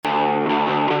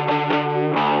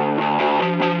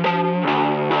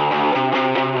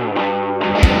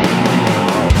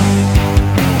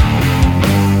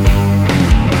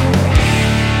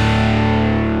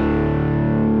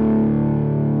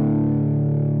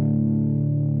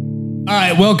All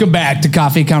right, welcome back to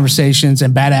Coffee Conversations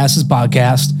and Badasses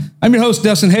Podcast. I'm your host,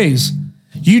 Dustin Hayes.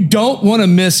 You don't want to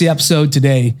miss the episode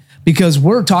today because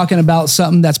we're talking about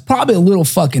something that's probably a little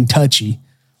fucking touchy.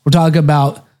 We're talking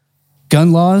about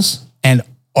gun laws and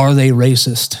are they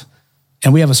racist?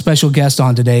 And we have a special guest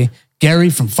on today, Gary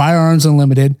from Firearms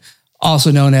Unlimited, also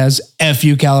known as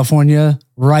FU California.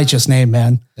 Righteous name,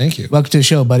 man. Thank you. Welcome to the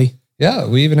show, buddy. Yeah,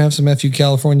 we even have some FU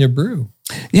California brew.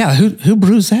 Yeah, who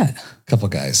brews that? Couple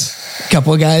of guys.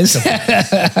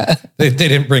 They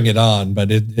didn't bring it on, but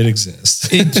it exists.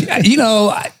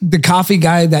 The coffee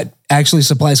guy that actually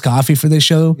supplies coffee for this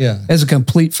show is a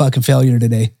complete fucking failure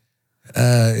today.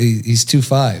 He's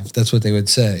 2.5. That's what they would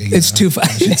say. It's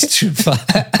 2.5. It's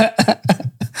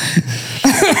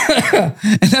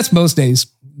 2.5. And that's most days.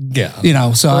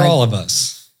 Yeah. So for all of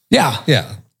us. Yeah.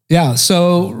 Yeah. Yeah.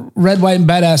 So Red, White, and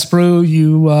Badass Brew,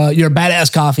 you're a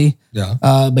badass coffee. Yeah.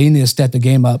 But you need to step the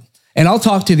game up. And I'll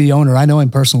talk to the owner. I know him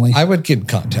personally. I would get in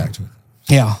contact with him.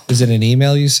 Yeah. Is it an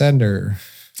email you send or?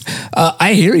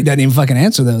 I hear he doesn't even fucking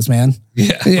answer those, man.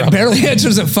 Yeah. He barely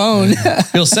answers a phone.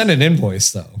 He'll send an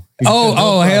invoice though.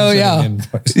 Oh, hell yeah.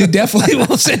 You definitely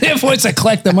will send an invoice to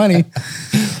collect the money.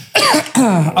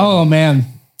 Oh man,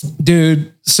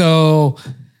 dude. So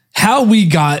how we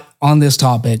got on this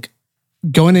topic,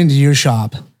 going into your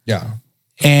shop. Yeah.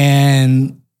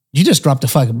 And you just dropped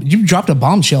a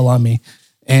bombshell on me.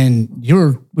 And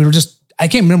I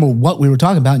can't remember what we were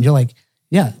talking about. And you're like,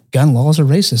 yeah, gun laws are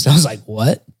racist. I was like,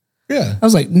 what? Yeah. I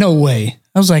was like, no way.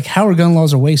 I was like, how are gun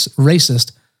laws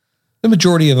racist? The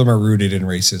majority of them are rooted in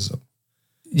racism.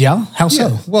 Yeah? How so?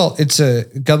 Yeah. Well,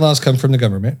 gun laws come from the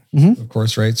government, of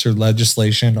course, right? So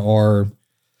legislation or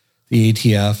the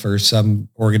ATF or some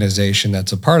organization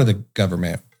that's a part of the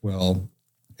government will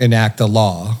enact a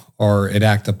law or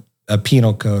enact a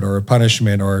penal code or a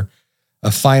punishment or a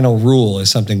final rule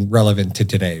is something relevant to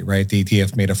today, right? The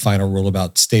ATF made a final rule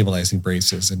about stabilizing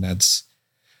braces, and that's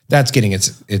getting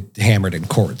it hammered in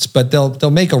courts. But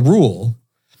they'll make a rule,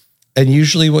 and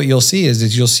usually what you'll see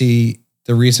is you'll see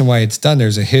the reason why it's done.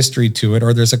 There's a history to it,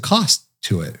 or there's a cost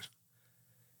to it.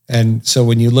 And so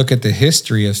when you look at the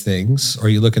history of things, or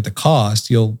you look at the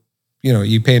cost, you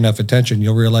pay enough attention,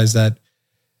 you'll realize that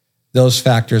those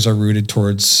factors are rooted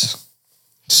towards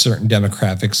certain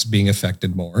demographics being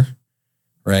affected more.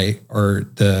 Right. Or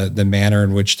the manner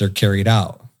in which they're carried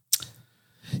out.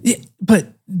 Yeah,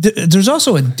 but there's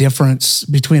also a difference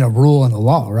between a rule and a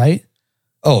law, right?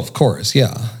 Oh, of course.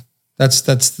 Yeah. That's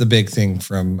the big thing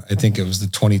from, I think it was the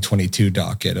 2022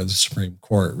 docket of the Supreme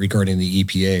Court regarding the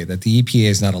EPA, that the EPA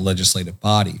is not a legislative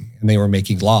body and they were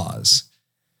making laws.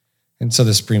 And so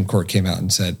the Supreme Court came out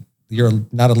and said, you're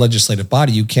not a legislative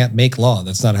body. You can't make law.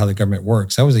 That's not how the government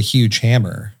works. That was a huge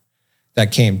hammer that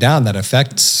came down that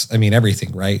affects,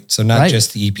 everything, right? So not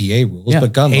just the EPA rules,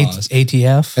 but gun laws.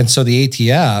 ATF. And so the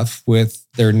ATF with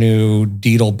their new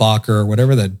Diedelbacher, or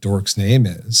whatever that dork's name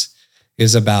is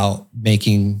about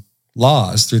making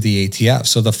laws through the ATF.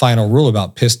 So the final rule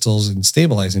about pistols and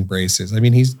stabilizing braces,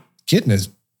 he's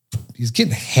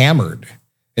getting hammered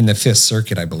in the Fifth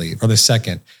Circuit, I believe, or the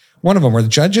Second. One of them where the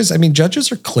judges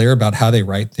are clear about how they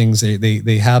write things.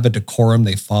 They have a decorum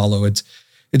they follow.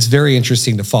 It's very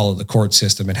interesting to follow the court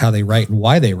system and how they write and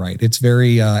why they write. It's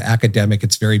very academic.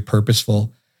 It's very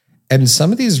purposeful. And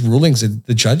some of these rulings,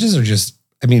 the judges are just,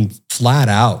 flat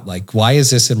out like, why is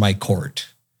this in my court?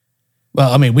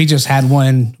 Well, we just had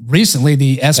one recently,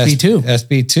 the SB2.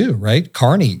 SB2, right?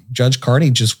 Judge Carney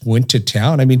just went to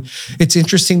town. It's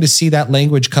interesting to see that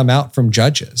language come out from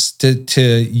judges to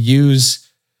use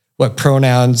what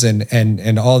pronouns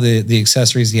and all the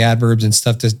accessories, the adverbs and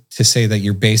stuff to say that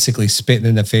you're basically spitting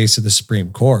in the face of the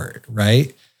Supreme Court,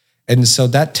 right? And so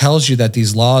that tells you that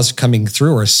these laws coming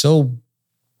through are so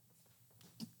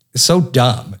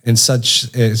dumb and such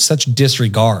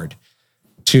disregard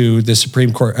to the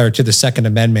Supreme Court or to the Second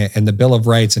Amendment and the Bill of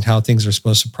Rights and how things are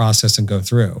supposed to process and go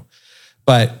through.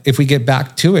 But if we get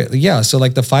back to it, so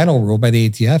like the final rule by the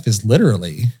ATF is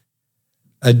literally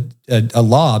a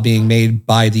law being made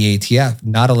by the ATF,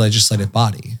 not a legislative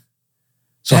body.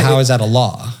 So how is that a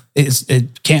law?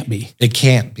 It can't be. It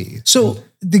can't be. So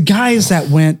the guys that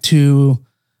went to,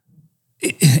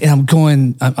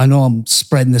 and I know I'm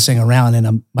spreading this thing around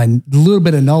and my little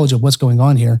bit of knowledge of what's going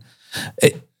on here.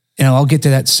 I'll get to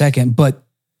that in a second, but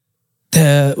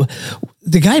the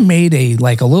guy made a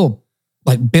little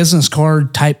business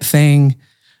card type thing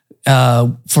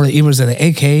for either the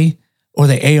AK or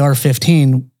the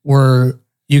AR-15 where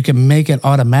you can make it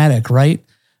automatic, right?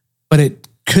 But it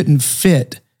couldn't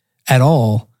fit at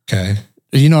all. Okay.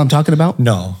 You know what I'm talking about?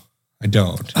 No, I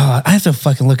don't. I have to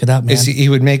fucking look it up, man. He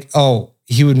would make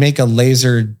a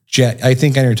laser jet. I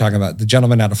think I know you're talking about the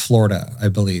gentleman out of Florida, I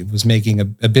believe, was making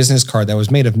a business card that was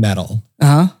made of metal.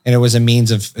 And it was a means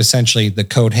of essentially the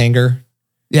coat hanger.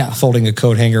 Yeah. Folding a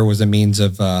coat hanger was a means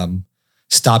of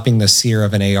stopping the sear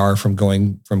of an AR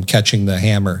from catching the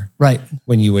hammer. Right.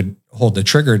 When you would hold the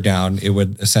trigger down, it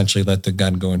would essentially let the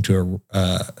gun go into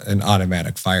an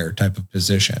automatic fire type of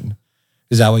position.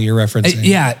 Is that what you're referencing?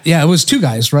 Yeah. It was two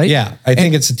guys, right? Yeah. I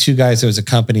think it's the two guys. It was a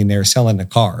company and they were selling the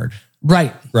card.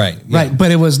 Right. Yeah. Right.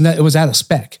 But it was out of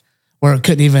spec where it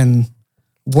couldn't even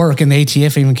work. And the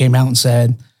ATF even came out and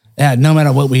said, yeah, no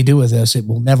matter what we do with this, it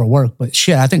will never work. But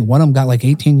shit, I think one of them got like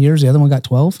 18 years. The other one got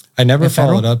 12. I never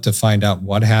followed up to find out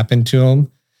what happened to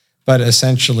him. But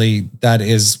essentially that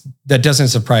doesn't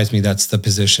surprise me. That's the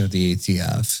position of the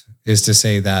ATF, is to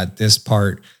say that this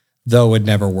part, though, would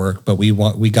never work, but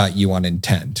we got you on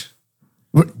intent.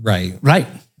 Right. Right.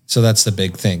 So that's the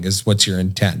big thing, is what's your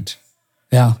intent?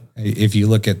 Yeah. If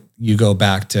you go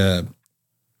back to,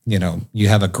 you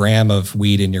have a gram of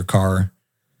weed in your car,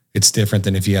 it's different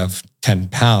than if you have 10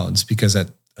 pounds, because at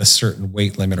a certain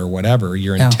weight limit or whatever,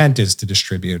 your intent is to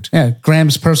distribute. Yeah.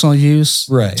 Grams personal use,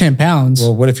 right. 10 pounds.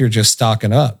 Well, what if you're just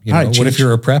stocking up? What if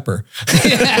you're a prepper?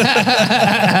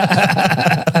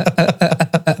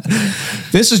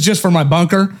 This is just for my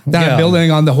bunker that I'm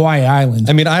building on the Hawaii Island.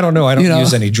 I mean, I don't know. I don't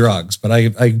use any drugs, but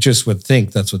I just would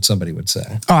think that's what somebody would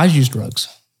say. Oh, I use drugs.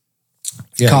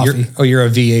 Yeah, coffee. You're a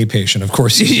VA patient, of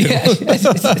course you do.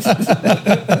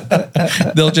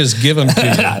 They'll just give them to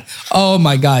you. Oh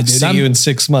my God, dude. See you in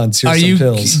 6 months. Here's some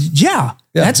pills. Yeah,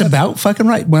 that's about fucking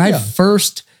right. When I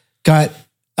first got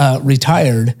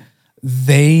retired,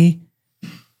 they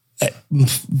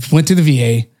went to the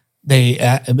VA.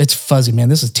 It's fuzzy, man.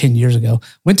 This is 10 years ago.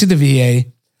 Went to the VA.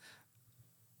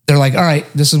 They're like, all right,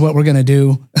 this is what we're going to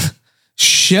do.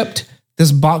 Shipped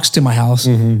this box to my house.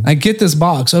 Mm-hmm. I get this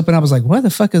box, open up. I was like, why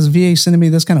the fuck is VA sending me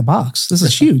this kind of box? This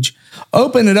is huge.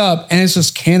 Open it up, and it's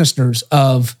just canisters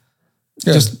of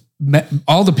just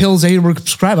all the pills they were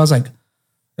prescribed. I was like,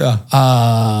 they're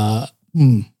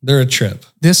a trip.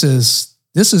 This is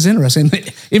interesting.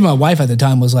 Even my wife at the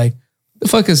time was like, the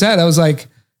fuck is that? I was like,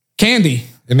 candy.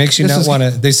 It makes you not want to,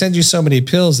 they send you so many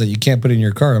pills that you can't put in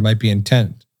your car. It might be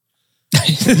intent.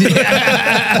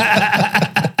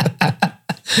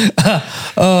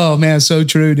 Oh man, so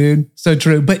true, dude. So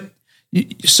true. But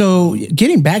so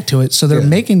getting back to it, so they're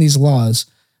making these laws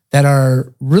that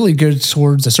are really good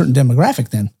towards a certain demographic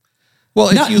then.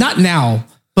 Well, not now,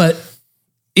 but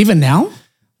even now?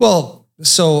 Well,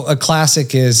 so a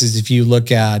classic is if you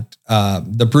look at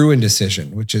the Bruin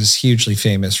decision, which is hugely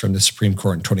famous from the Supreme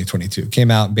Court in 2022, came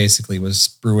out and basically was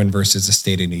Bruin versus the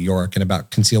state of New York and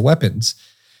about concealed weapons.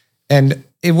 And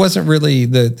it wasn't really,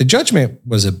 the judgment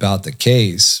was about the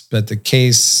case, but the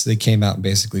case, they came out and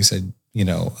basically said, you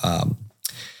have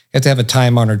to have a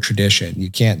time-honored tradition. You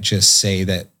can't just say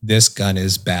that this gun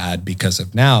is bad because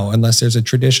of now, unless there's a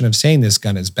tradition of saying this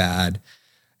gun is bad.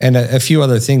 And a few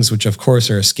other things, which of course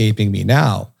are escaping me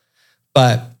now.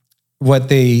 But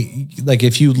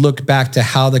if you look back to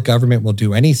how the government will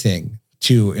do anything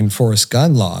to enforce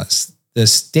gun laws, the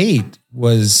state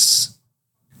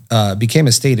became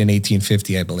a state in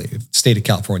 1850, I believe, state of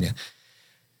California.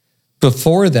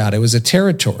 Before that, it was a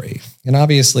territory. And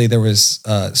obviously there was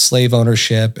slave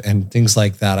ownership and things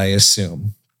like that, I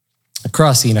assume,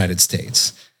 across the United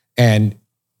States. And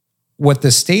what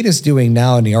the state is doing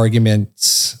now in the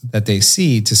arguments that they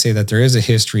see to say that there is a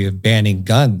history of banning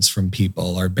guns from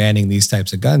people or banning these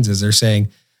types of guns is they're saying,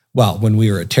 well, when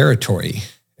we were a territory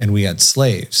and we had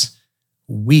slaves,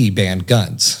 we banned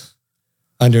guns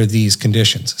under these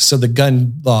conditions. So the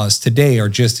gun laws today are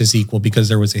just as equal because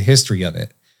there was a history of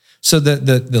it. So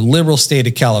the liberal state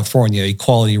of California,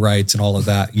 equality rights and all of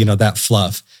that, that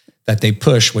fluff that they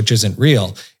push, which isn't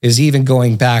real, is even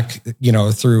going back,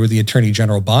 through the Attorney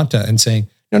General Bonta and saying,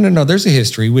 no, there's a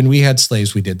history. When we had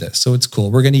slaves, we did this. So it's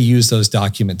cool. We're going to use those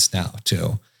documents now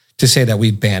to say that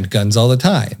we banned guns all the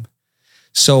time.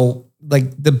 So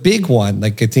the big one,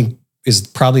 I think is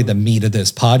probably the meat of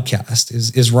this podcast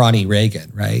is Ronnie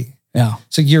Reagan, right? Yeah.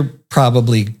 So you're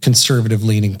probably conservative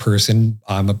leaning person.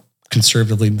 I'm a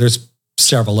conservative leaning. There's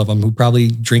several of them who probably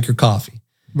drink your coffee.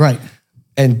 Right.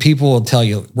 And people will tell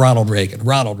you, Ronald Reagan,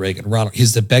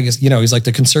 he's the biggest, he's like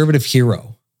the conservative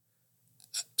hero.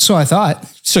 So I thought.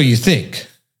 So you think,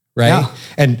 right? Yeah.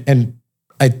 And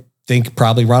I think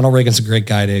probably Ronald Reagan's a great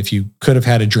guy. If you could have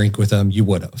had a drink with him, you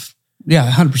would have. Yeah,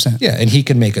 100%. Yeah, and he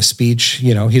can make a speech.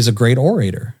 He's a great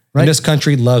orator. Right. And this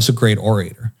country loves a great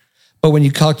orator. But when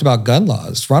you talked about gun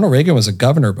laws, Ronald Reagan was a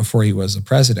governor before he was a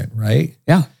president, right?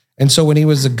 Yeah. And so when he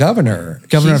was a governor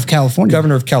of California,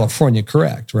 governor of California,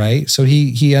 correct, right? So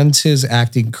he ends his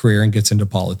acting career and gets into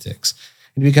politics,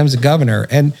 and he becomes a governor.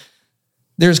 And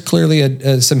there's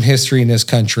clearly some history in this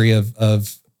country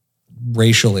of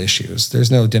racial issues. There's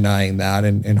no denying that,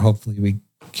 and hopefully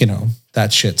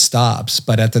that shit stops.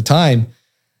 But at the time,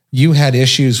 you had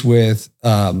issues with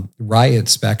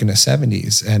riots back in the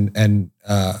 70s, and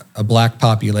a black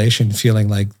population feeling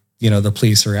like the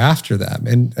police are after them.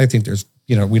 And I think there's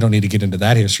we don't need to get into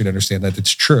that history to understand that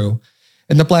it's true.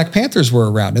 And the Black Panthers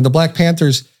were around. And the Black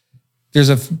Panthers, there's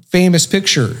a famous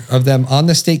picture of them on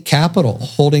the state capitol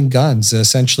holding guns,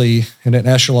 essentially in an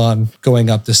echelon going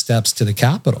up the steps to the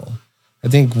Capitol. I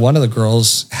think one of the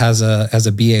girls has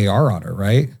a BAR on her,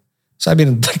 right? So I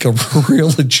mean, like a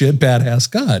real legit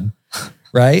badass gun,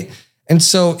 right? And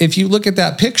so if you look at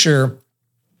that picture,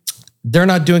 they're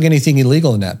not doing anything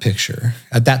illegal in that picture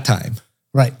at that time.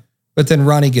 Right. But then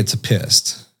Ronnie gets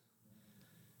pissed,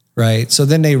 right? So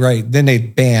then they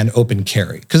ban open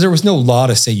carry because there was no law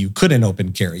to say you couldn't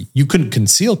open carry. You couldn't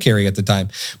conceal carry at the time,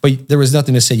 but there was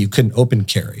nothing to say you couldn't open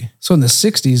carry. So in the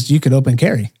 60s, you could open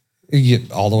carry.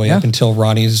 All the way up until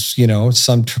Ronnie's,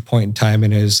 some point in time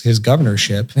in his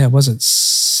governorship. Yeah, was it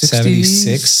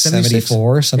 76,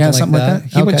 74, something like that?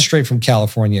 He went straight from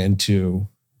California into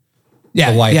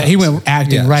the White House. He went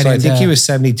acting right so I think he was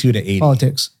 72 to 80.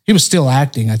 Politics. He was still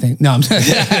acting, I think. No, I'm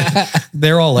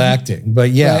They're all acting. But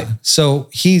Right. So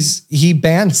he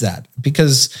bans that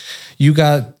because you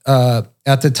got,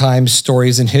 at the time,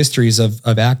 stories and histories of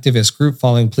activist group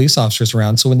following police officers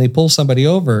around. So when they pull somebody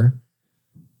over,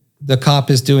 the cop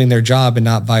is doing their job and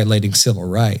not violating civil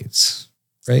rights,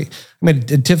 right? I mean,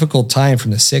 a difficult time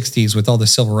from the 60s with all the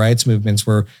civil rights movements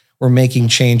where we're making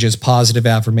changes, positive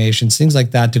affirmations, things like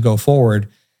that to go forward.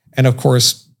 And of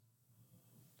course,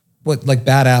 like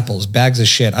bad apples, bags of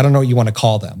shit, I don't know what you want to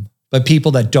call them, but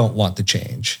people that don't want the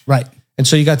change. Right. And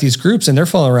so you got these groups and they're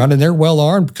following around and they're well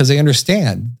armed because they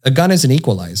understand a gun is an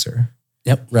equalizer.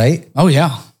 Yep. Right? Oh,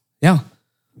 yeah. Yeah.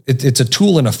 It's a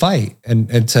tool in a fight and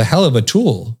it's a hell of a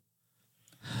tool.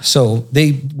 So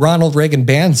Ronald Reagan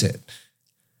bans it.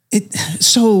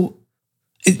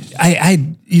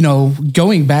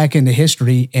 Going back into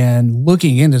history and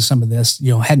looking into some of this,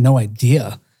 had no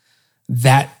idea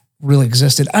that really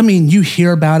existed. I mean, you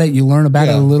hear about it, you learn about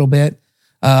it a little bit.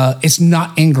 It's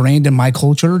not ingrained in my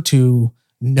culture to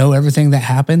know everything that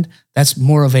happened. That's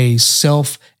more of a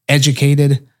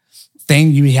self-educated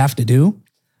thing you have to do.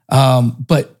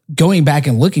 But going back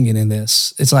and looking in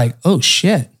this, it's like, oh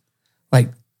shit, like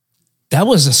that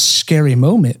was a scary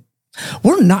moment.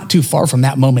 We're not too far from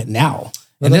that moment now.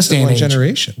 In this day and age.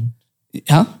 Generation.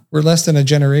 Huh? We're less than a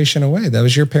generation away. That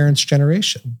was your parents'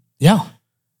 generation. Yeah.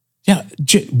 Yeah.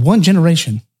 One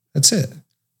generation. That's it.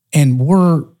 And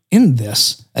we're in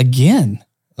this again.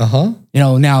 Uh-huh.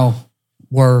 Now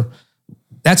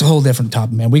that's a whole different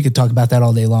topic, man. We could talk about that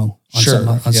all day long on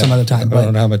some other time. I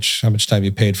don't know how much time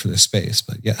you paid for this space,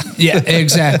 but yeah. Yeah,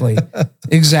 exactly.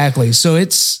 Exactly. So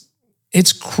it's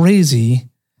crazy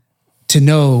to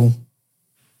know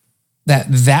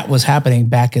that was happening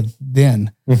back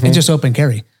then and just open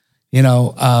carry.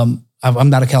 I'm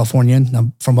not a Californian.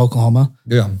 I'm from Oklahoma.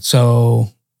 Yeah. So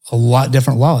a lot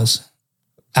different laws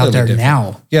out there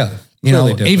now. Yeah.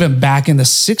 Even back in the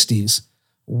 60s,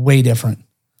 way different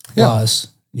laws.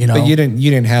 But you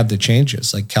didn't have the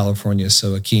changes like California is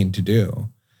so keen to do.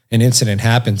 An incident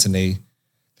happens and they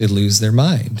lose their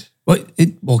mind.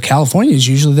 Well, California is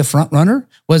usually the front runner.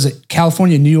 Was it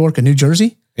California, New York, and New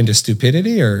Jersey? Into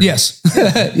stupidity or? Yes.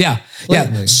 Yeah.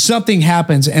 Yeah. Something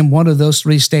happens and one of those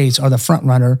three states are the front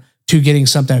runner to getting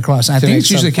something across. And I think it's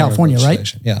usually California,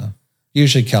 right? Yeah.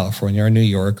 Usually California or New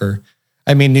York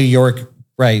New York,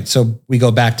 right. So we go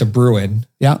back to Bruin.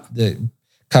 Yeah. That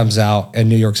comes out and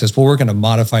New York says, well, we're going to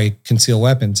modify concealed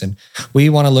weapons. And we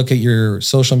want to look at your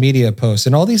social media posts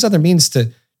and all these other means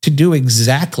to do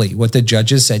exactly what the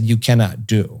judges said you cannot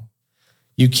do.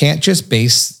 You can't just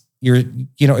base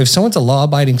if someone's a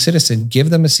law-abiding citizen, give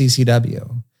them a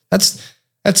CCW. That's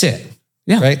it.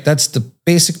 Yeah. Right? That's the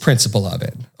basic principle of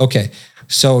it. Okay.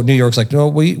 So New York's like, no,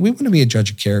 we want to be a judge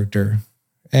of character.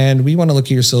 And we want to look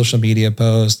at your social media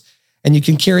post. And you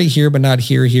can carry here, but not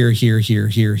here,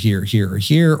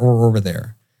 or over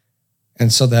there.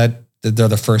 And so that they're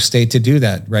the first state to do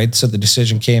that, right? So the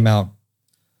decision came out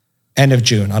end of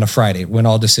June on a Friday when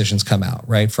all decisions come out,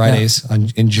 right? Fridays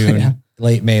in June,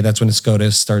 late May, that's when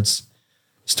SCOTUS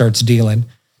starts dealing.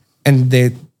 And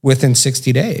within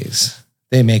 60 days,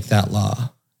 they make that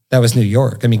law. That was New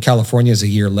York. I mean, California is a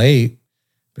year late,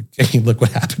 but look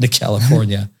what happened to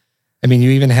California. I mean,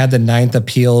 you even had the Ninth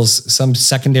Appeals, some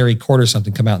secondary court or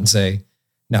something come out and say,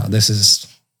 no, this is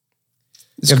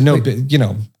You have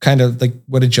no, kind of like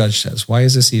what a judge says. Why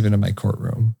is this even in my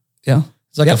courtroom? Yeah.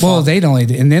 It's like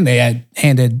and then they had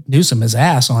handed Newsom his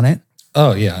ass on it.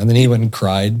 Oh yeah. And then he went and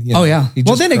cried. Oh yeah.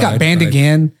 Well, then it got banned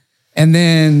again. And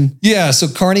then so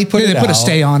Carney put a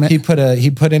stay on it. He put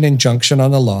an injunction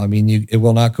on the law. I mean, it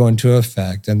will not go into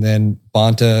effect. And then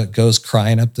Bonta goes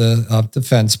crying up the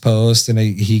fence post, and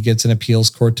he gets an appeals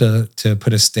court to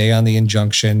put a stay on the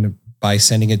injunction by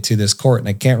sending it to this court. And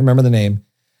I can't remember the name.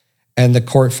 And the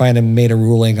court finally made a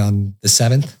ruling on the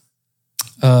 7th.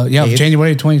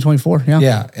 January 2024. Yeah.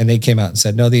 Yeah. And they came out and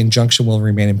said, no, the injunction will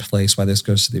remain in place while this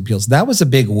goes to the appeals. That was a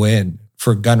big win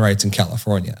for gun rights in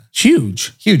California.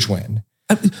 Huge win.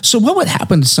 So what would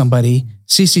happen to somebody,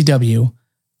 CCW,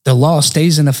 the law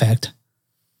stays in effect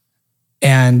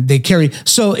and they carry.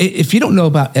 So if you don't know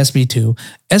about SB2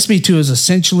 is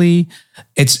essentially,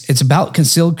 it's about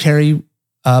concealed carry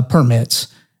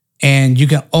permits, and you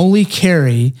can only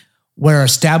carry where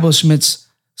establishments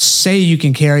say you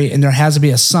can carry, and there has to be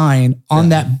a sign on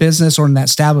that business or in that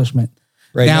establishment.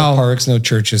 Right. Now, no parks, no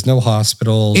churches, no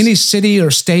hospitals. Any city or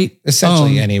state,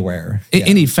 essentially anywhere. Yeah.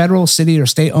 Any federal, city, or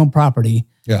state-owned property,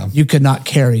 you could not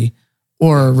carry,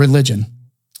 or religion.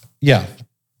 Yeah.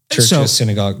 Churches,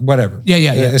 synagogue, whatever.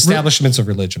 Yeah. Establishments of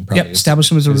religion, probably. Yep,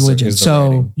 establishments of religion.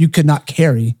 So you could not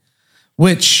carry,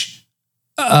 which,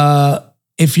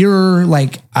 if you're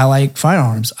like, I like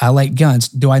firearms, I like guns,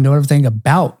 do I know everything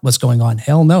about what's going on?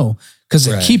 Hell no. Because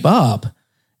to keep up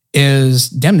is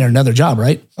damn near another job,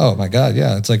 right? Oh my God.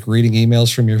 Yeah. It's like reading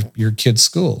emails from your kid's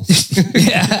school.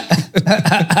 Yeah.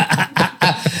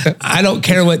 I don't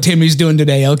care what Timmy's doing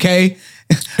today. Okay.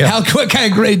 Yeah. What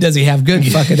kind of grade does he have? Good.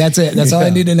 Fuck it. That's it. That's all I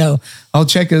need to know. I'll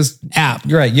check his app.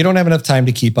 You're right. You don't have enough time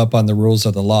to keep up on the rules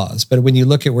or the laws. But when you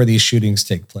look at where these shootings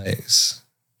take place,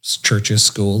 churches,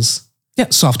 schools. Yeah.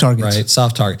 Soft targets. Right.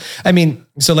 Soft target. I mean,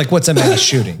 so like what's a mass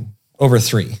shooting? Over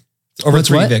three.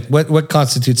 What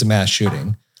constitutes a mass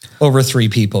shooting? Over 3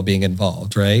 people being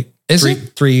involved, right?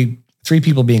 Three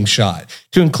people being shot,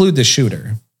 to include the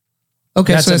shooter.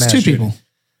 Okay, so that's 2 people.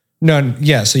 No,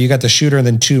 yeah. So you got the shooter and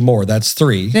then 2 more. That's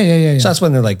 3. Yeah. So that's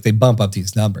when they bump up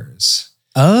these numbers.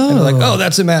 Oh, and they're like, oh,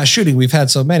 that's a mass shooting. We've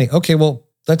had so many. Okay, well,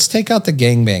 let's take out the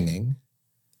gangbanging.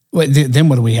 Wait, then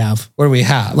what do we have? What do we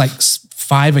have? Like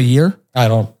 5 a year? I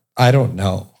don't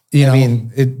know. I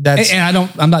mean,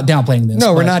 I'm not downplaying this.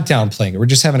 No, we're not downplaying it. We're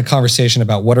just having a conversation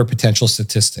about what are potential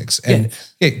statistics. And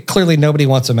clearly nobody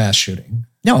wants a mass shooting.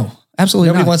 No, absolutely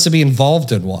Nobody not. wants to be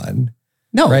involved in one.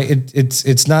 No. Right?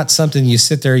 It's not something you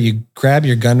sit there, you grab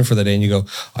your gun for the day and you go,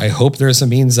 I hope there's a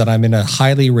means that I'm in a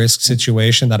highly risk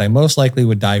situation that I most likely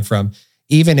would die from,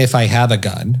 even if I have a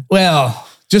gun. Well,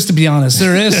 just to be honest,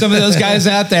 there is some of those guys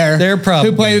out there They're probably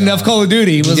who played enough Call of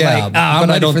Duty was like, I'm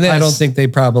ready for this. I don't think they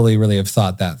probably really have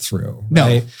thought that through. No.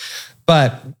 Right?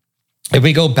 But if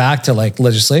we go back to like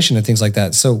legislation and things like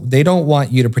that, so they don't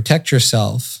want you to protect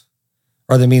yourself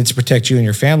or the means to protect you and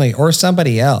your family or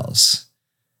somebody else,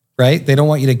 right? They don't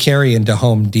want you to carry into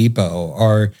Home Depot,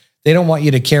 or they don't want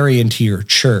you to carry into your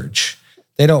church.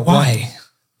 They don't Why?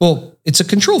 Well, it's a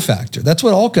control factor. That's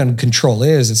what all gun control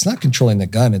is. It's not controlling the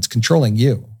gun. It's controlling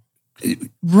you.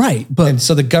 Right. And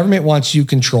so the government wants you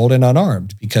controlled and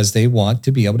unarmed because they want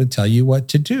to be able to tell you what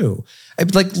to do.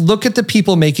 Like, look at the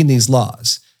people making these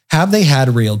laws. Have they had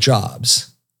real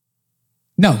jobs?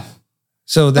 No.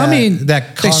 So that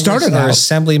they started out.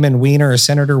 Assemblyman Wiener or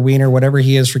Senator Wiener, whatever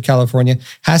he is for California,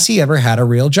 has he ever had a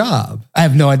real job? I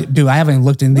have no idea. Dude, I haven't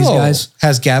looked into these guys.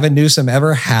 Has Gavin Newsom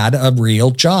ever had a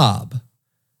real job?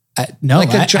 No.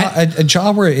 Like a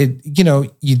job where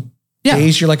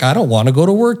days you're like, I don't want to go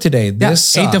to work today. This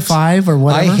sucks. 8 to 5 or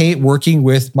whatever. I hate working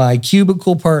with my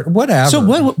cubicle part, whatever. So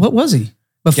what was he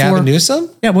before? Gavin Newsom?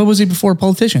 Yeah, what was he before a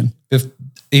politician?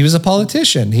 He was a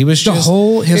politician. He was his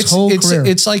whole career.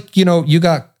 It's like, you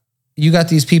got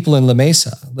these people in La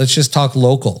Mesa. Let's just talk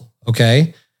local,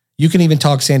 okay? You can even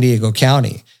talk San Diego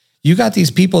County. You got these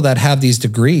people that have these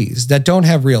degrees that don't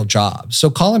have real jobs.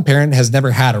 So Colin Parent has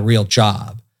never had a real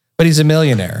job, but he's a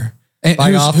millionaire. And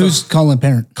who's Colin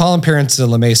Parent? Colin Parent's a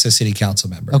La Mesa City Council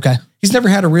member. Okay. He's never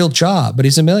had a real job, but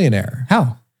he's a millionaire.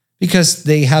 How? Because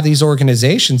they have these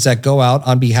organizations that go out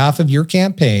on behalf of your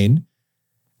campaign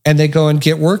and they go and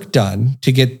get work done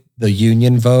to get the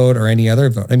union vote or any other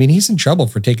vote. I mean, he's in trouble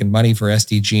for taking money for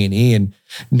SDG&E and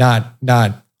not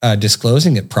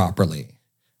disclosing it properly,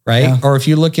 right? Yeah. Or if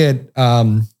you look at,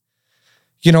 a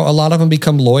lot of them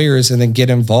become lawyers and then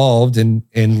get involved in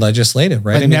legislative,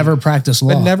 right? But never practice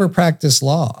law. But never practice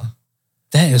law.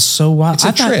 That is so wild. It's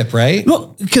a trip, right?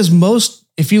 Well, because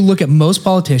if you look at most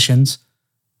politicians,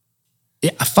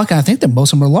 I think that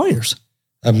most of them are lawyers.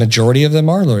 A majority of them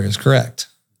are lawyers, correct.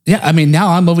 Yeah, I mean, now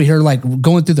I'm over here like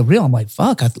going through the reel. I'm like,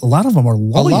 fuck, a lot of them are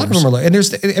lawyers. A lot of them are, and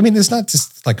it's not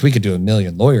just like we could do a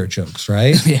million lawyer jokes,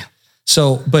 right? Yeah.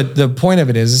 So, but the point of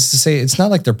it is to say it's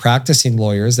not like they're practicing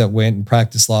lawyers that went and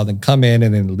practiced law, then come in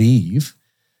and then leave.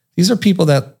 These are people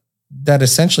that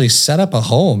essentially set up a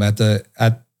home at the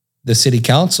city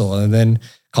council, and then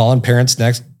Colin Parent's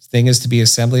next thing is to be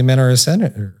assemblyman or a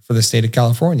senator for the state of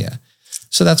California.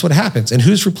 So that's what happens. And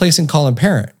who's replacing Colin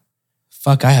Parent?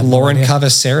 Fuck, I have Lauren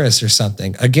Cavaceres or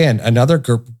something. Again, another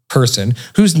person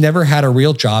who's never had a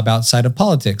real job outside of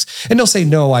politics. And they'll say,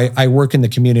 no, I work in the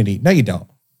community. No, you don't.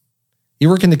 You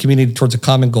work in the community towards a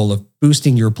common goal of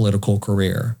boosting your political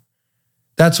career.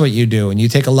 That's what you do. And you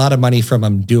take a lot of money from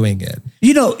them doing it.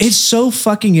 You know, it's so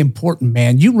fucking important,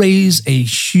 man. You raise a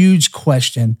huge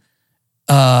question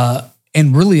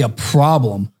and really a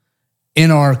problem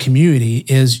in our community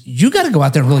is you got to go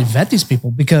out there and really vet these people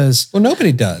because... Well,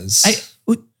 nobody does.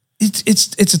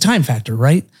 It's a time factor,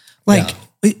 right? Like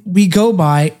we go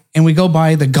by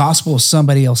the gospel of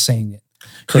somebody else saying it.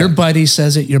 Correct. Your buddy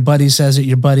says it, your buddy says it,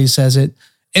 your buddy says it.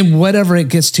 And whatever it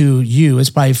gets to you, it's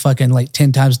probably fucking like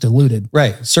 10 times diluted.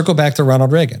 Right. Circle back to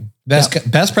Ronald Reagan.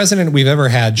 Best president we've ever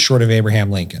had short of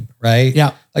Abraham Lincoln, right?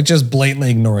 Yeah. Like just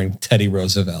blatantly ignoring Teddy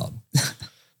Roosevelt.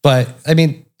 But I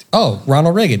mean,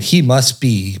 Ronald Reagan, he must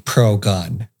be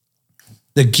pro-gun.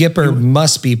 The Gipper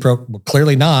must be well,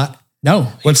 clearly not. No.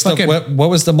 What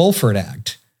was the Mulford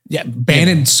Act? Yeah.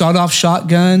 Banning sawed-off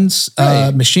shotguns,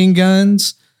 machine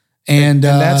guns. And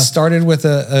that started with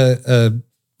an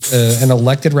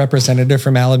elected representative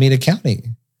from Alameda County.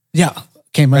 Yeah.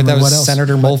 Can't remember that was what else.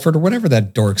 Senator Mulford or whatever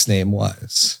that dork's name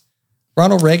was.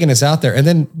 Ronald Reagan is out there. And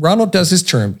then Ronald does his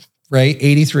term, right?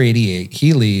 83, 88.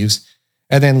 He leaves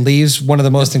and then leaves one of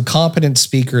the most incompetent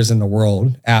speakers in the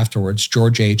world afterwards,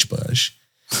 George H. Bush.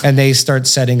 And they start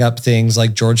setting up things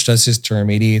like George does his term,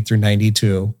 88 through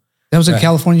 92. That was in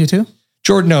California too?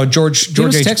 George H.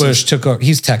 Texas. Bush took over.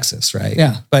 He's Texas, right?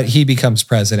 Yeah. But he becomes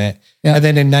president. Yeah. And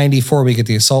then in 94, we get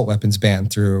the assault weapons ban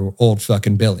through old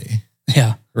fucking Billy.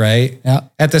 Yeah. Right? Yeah.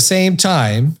 At the same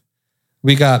time,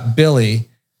 we got Billy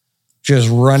just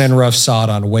running rough sod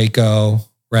on Waco,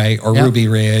 right? Or Ruby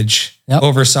Ridge,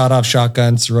 over sawed-off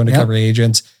shotguns through undercover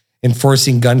agents,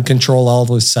 enforcing gun control all of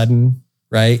a sudden,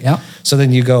 right? Yeah. So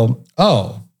then you go,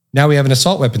 now we have an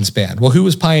assault weapons ban. Well, who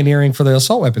was pioneering for the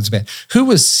assault weapons ban? Who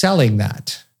was selling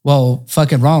that? Well,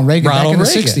 fucking Ronald Reagan back in the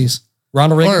 60s.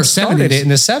 Ronald Reagan started it in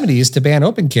the 70s to ban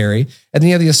open carry. And then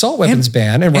you have the assault weapons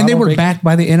ban. And they were backed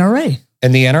by the NRA.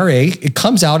 And the NRA, it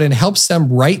comes out and helps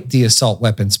them write the assault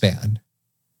weapons ban.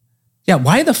 Yeah,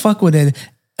 why the fuck would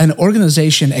an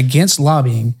organization against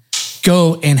lobbying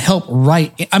go and help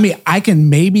write? I mean, I can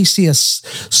maybe see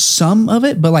some of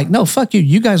it, but like, no, fuck you.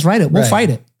 You guys write it. We'll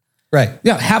fight it. Right.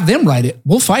 Yeah, have them write it.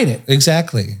 We'll fight it.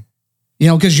 Exactly. You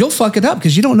know, because you'll fuck it up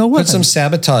because you don't know what. Put some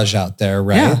sabotage out there,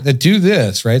 right? Yeah. That do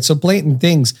this, right? So blatant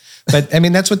things. But I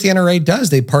mean, that's what the NRA does.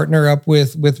 They partner up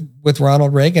with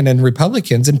Ronald Reagan and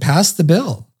Republicans and pass the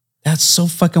bill. That's so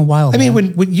fucking wild. I mean,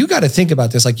 when you got to think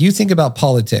about this, like you think about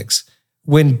politics.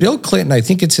 When Bill Clinton, I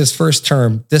think it's his first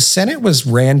term, the Senate was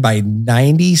ran by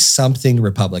 90-something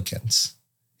Republicans.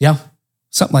 Yeah,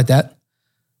 something like that.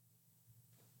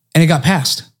 And it got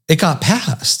passed. It got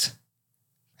passed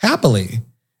happily.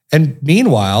 And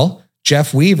meanwhile,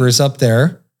 Jeff Weaver's up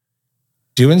there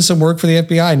doing some work for the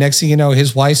FBI. Next thing you know,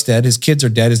 his wife's dead, his kids are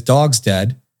dead, his dog's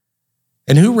dead.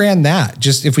 And who ran that?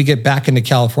 Just if we get back into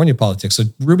California politics. So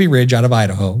Ruby Ridge out of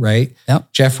Idaho, right?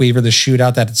 Yep. Jeff Weaver, the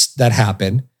shootout that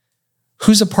happened.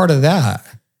 Who's a part of that?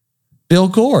 Bill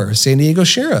Gore, San Diego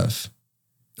sheriff.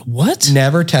 What?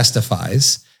 Never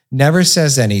testifies, never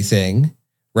says anything,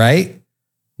 right?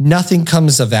 Nothing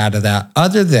comes out of that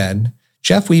other than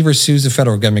Jeff Weaver sues the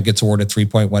federal government, gets awarded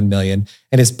 $3.1 million,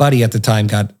 and his buddy at the time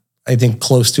got, I think,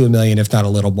 close to $1 million, if not a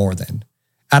little more than,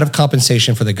 out of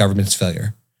compensation for the government's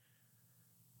failure.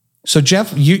 So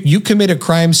Jeff, you commit a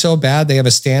crime so bad, they have a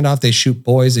standoff, they shoot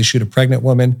boys, they shoot a pregnant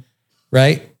woman,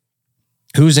 right?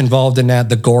 Who's involved in that?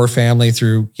 The Gore family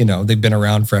through, they've been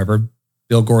around forever.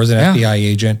 Bill Gore's an FBI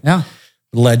agent,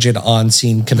 alleged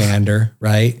on-scene commander,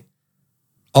 right?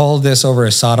 All of this over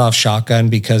a sawed-off shotgun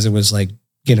because it was like,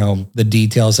 the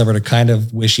details of it are kind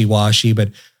of wishy-washy, but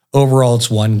overall it's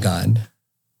one gun.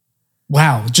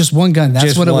 Wow, just one gun. That's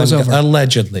just what it was over.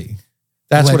 Allegedly.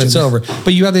 That's what it's over.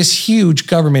 But you have this huge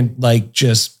government,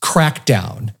 just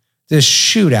crackdown, this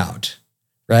shootout,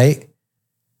 right?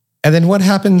 And then what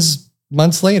happens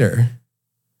months later?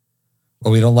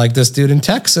 Well, we don't like this dude in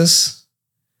Texas.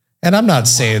 And I'm not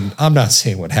saying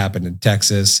what happened in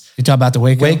Texas. You talk about the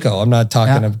Waco? I'm not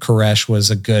talking of Koresh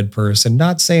was a good person.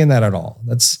 Not saying that at all.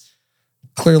 That's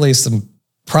clearly some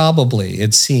probably,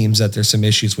 it seems that there's some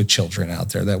issues with children out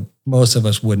there that most of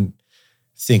us wouldn't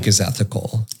think is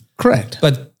ethical. Correct.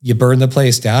 But you burned the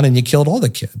place down and you killed all the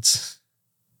kids.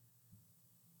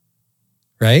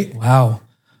 Right? Wow.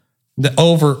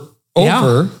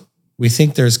 We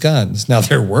think there's guns. Now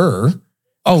there were.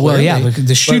 Oh, well, yeah.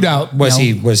 The shootout. Was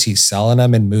he selling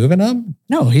them and moving them?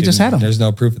 No, he just had them. There's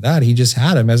no proof of that. He just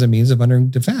had them as a means of under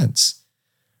defense.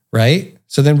 Right?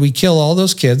 So then we kill all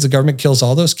those kids. The government kills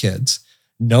all those kids.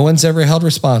 No one's ever held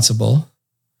responsible.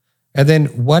 And then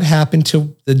what happened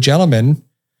to the gentleman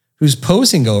who's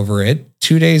posing over it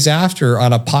 2 days after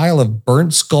on a pile of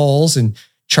burnt skulls and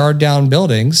charred down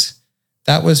buildings?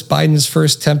 That was Biden's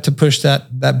first attempt to push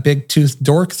that big toothed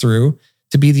dork through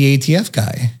to be the ATF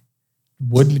guy.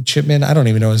 Wood Chipman, I don't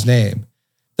even know his name.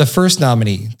 The first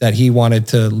nominee that he wanted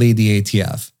to lead the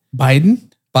ATF.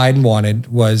 Biden wanted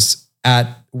was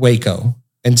at Waco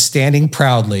and standing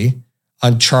proudly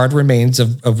on charred remains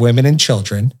of women and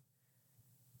children.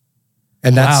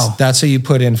 And that's who you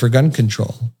put in for gun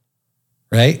control.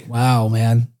 Right? Wow,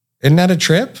 man. Isn't that a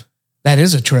trip? That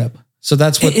is a trip. So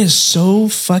that's what it is so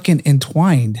fucking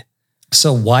entwined.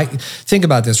 So why think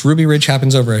about this? Ruby Ridge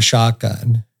happens over a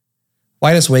shotgun.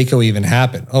 Why does Waco even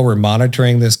happen? Oh, we're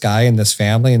monitoring this guy and this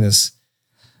family and this.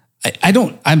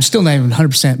 I'm still not even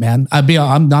 100%, man.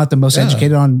 I'm not the most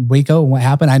educated on Waco and what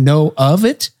happened. I know of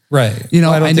it. Right. You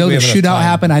know, I know the shootout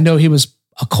happened. I know he was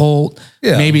a cult,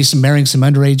 maybe marrying some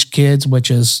underage kids, which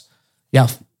is, I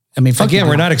mean, again,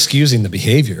 we're not excusing the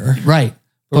behavior. Right.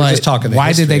 But we're just talking.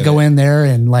 Why did they go in there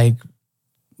and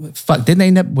didn't they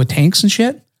end up with tanks and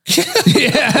shit?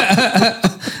 Yeah.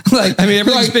 I mean,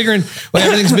 everything's bigger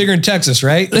in Texas,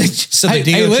 right? So the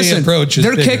DOJ approach is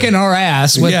they're bigger. kicking our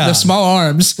ass with the small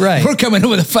arms. Right. We're coming in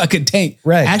with a fucking tank.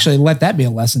 Right. Actually, let that be a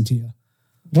lesson to you.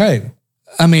 Right.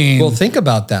 I mean, well, think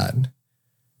about that.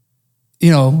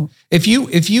 You know, if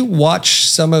you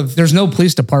watch there's no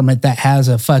police department that has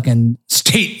a fucking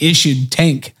state issued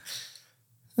tank.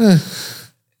 I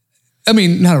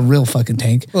mean, not a real fucking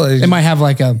tank. Well, it might have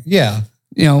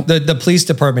the police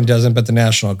department doesn't, but the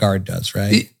National Guard does,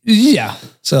 right? Yeah.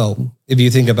 So if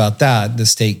you think about that, the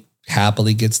state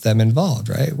happily gets them involved,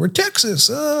 right? We're Texas.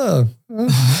 You're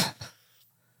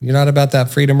not about that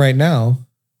freedom right now.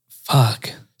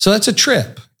 Fuck. So that's a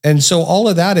trip. And so all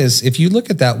of that is, if you look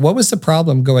at that, what was the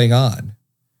problem going on?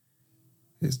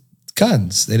 It's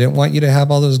guns. They didn't want you to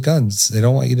have all those guns. They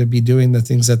don't want you to be doing the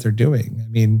things that they're doing. I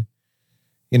mean,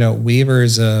 Weaver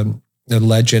is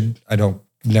alleged,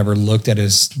 never looked at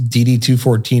his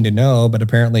DD-214 to know, but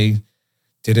apparently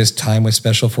did his time with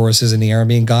special forces in the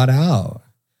Army and got out.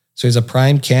 So he's a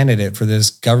prime candidate for this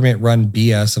government-run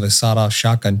BS of a sawed-off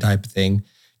shotgun type of thing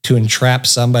to entrap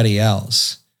somebody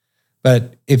else.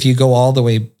 But if you go all the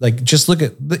way,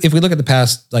 if we look at the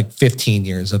past 15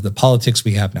 years of the politics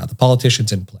we have now, the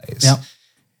politicians in place,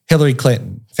 Hillary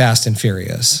Clinton, fast and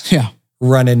furious,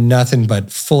 running nothing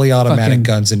but fully automatic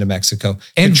guns into Mexico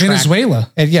and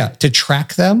Venezuela, and to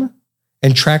track them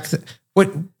and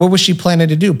what was she planning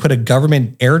to do? Put a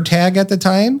government air tag at the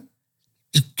time?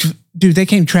 Dude, they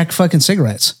came track fucking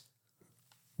cigarettes,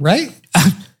 right?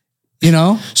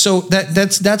 So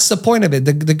that's the point of it.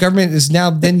 The government is now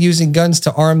then using guns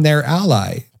to arm their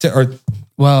ally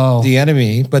the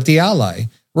enemy, but the ally.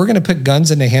 We're going to put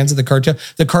guns in the hands of the cartel.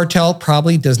 The cartel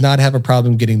probably does not have a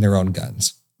problem getting their own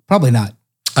guns. Probably not.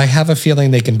 I have a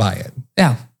feeling they can buy it.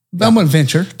 Yeah. I'm going to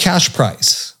venture. Cash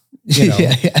price.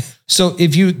 So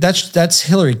that's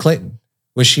Hillary Clinton.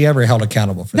 Was she ever held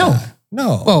accountable for that?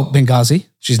 No. Well, Benghazi.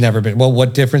 She's never been. Well,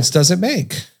 what difference does it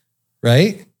make?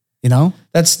 Right?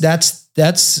 That's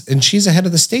and she's the head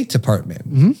of the State Department.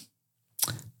 Mm-hmm.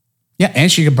 Yeah, and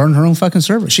she can burn her own fucking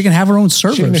server. She can have her own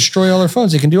server. She can destroy all her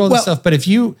phones. They can do all this stuff. But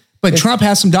But Trump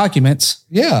has some documents.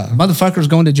 Yeah. Motherfucker's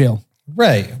going to jail.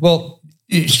 Right. Well,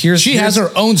 she has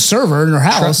her own server in her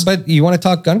house. But you want to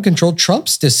talk gun control?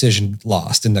 Trump's decision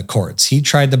lost in the courts. He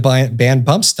tried to ban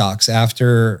bump stocks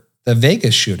after the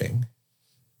Vegas shooting,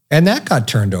 and that got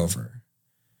turned over.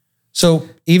 So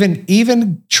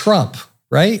even Trump,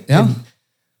 right? Yeah.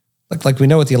 Like we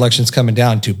know what the election's coming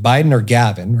down to: Biden or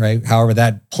Gavin, right? However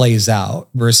that plays out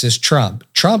versus Trump.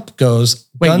 Trump goes.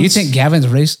 Wait, guns. You think Gavin's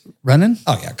running?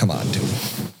 Oh yeah, come on,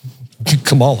 dude.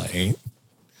 Kamala ain't.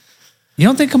 You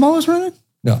don't think Kamala's running?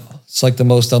 No, it's like the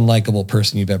most unlikable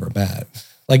person you've ever met.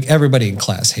 Like everybody in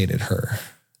class hated her.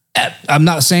 I'm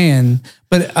not saying,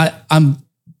 but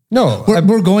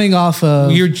we're going off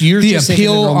of you're the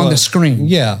appeal on the screen.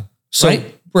 Yeah. So,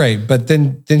 right. But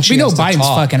then she know Biden's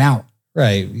fucking out.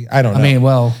 Right. I don't know. I mean,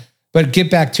 well, but get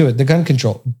back to it. The gun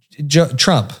control.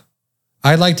 Trump.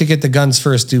 I'd like to get the guns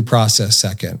first, due process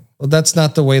second. Well, that's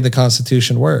not the way the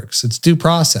Constitution works. It's due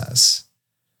process,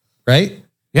 right?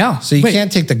 Yeah. So you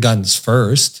can't take the guns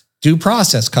first. Due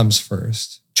process comes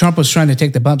first. Trump was trying to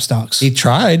take the bump stocks. He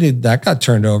tried. That got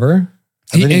turned over.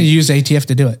 He used ATF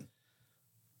to do it.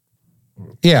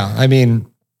 Yeah. I mean,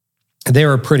 they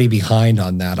were pretty behind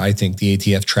on that. I think the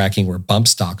ATF tracking where bump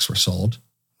stocks were sold.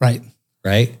 Right.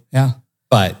 Right? Yeah.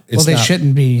 But it's they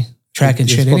shouldn't be tracking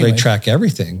shit anyway. They track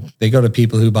everything. They go to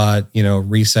people who bought,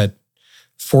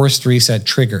 forced reset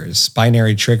triggers,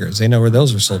 binary triggers. They know where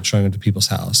those were sold, showing them to people's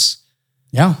house.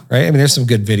 Yeah. Right? I mean, there's some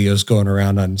good videos going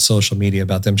around on social media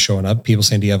about them showing up. People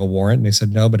saying, do you have a warrant? And they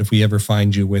said, no, but if we ever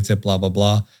find you with it, blah, blah,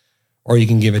 blah. Or you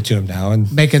can give it to them now.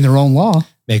 And making their own law.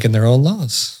 Making their own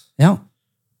laws. Yeah.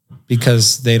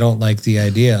 Because they don't like the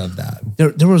idea of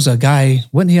that. There was a guy,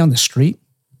 wasn't he on the street?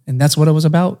 And that's what it was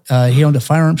about? He owned a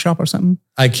firearm shop or something?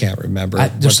 I can't remember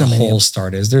what the whole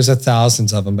start is. There's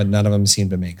thousands of them, but none of them seem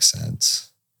to make sense.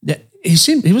 Yeah,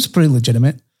 he was pretty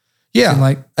legitimate.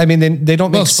 Yeah. They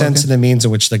don't make sense in the means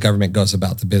in which the government goes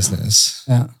about the business.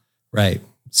 Yeah. Right.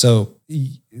 So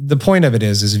the point of it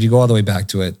is if you go all the way back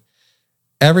to it,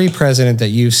 every president that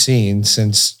you've seen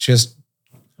since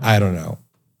I don't know,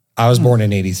 I was born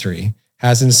in 1983,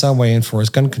 has in some way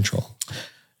enforced gun control.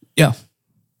 Yeah.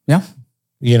 Yeah.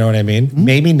 You know what I mean? Mm-hmm.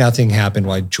 Maybe nothing happened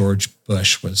while George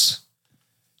H. was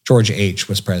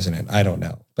president. I don't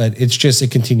know. But it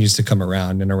continues to come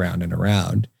around and around and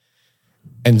around.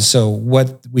 And so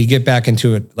what we get back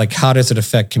into it, like how does it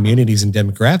affect communities and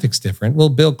demographics different? Well,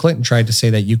 Bill Clinton tried to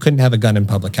say that you couldn't have a gun in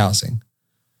public housing.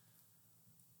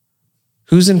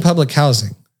 Who's in public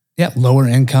housing? Yeah, lower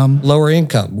income. Lower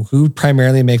income. Who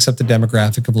primarily makes up the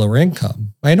demographic of lower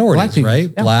income? Minorities,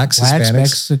 right? Yeah. Blacks, Hispanics.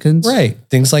 Mexicans. Right.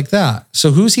 Things like that.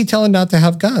 So who's he telling not to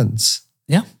have guns?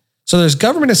 Yeah. So there's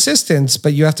government assistance,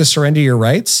 but you have to surrender your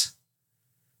rights.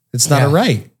 It's not a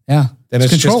right. Yeah. Then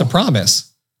it's just a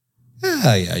promise.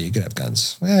 Yeah, you could have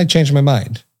guns. I changed my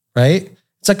mind. Right?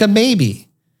 It's like a maybe.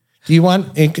 Do you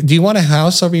want a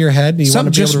house over your head?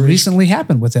 Something just recently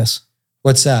happened with this.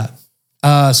 What's that?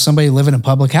 Somebody living in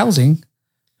public housing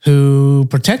who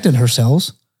protected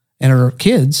herself and her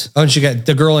kids. Oh, and she got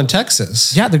the girl in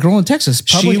Texas. Yeah, the girl in Texas.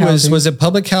 Was it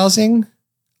public housing?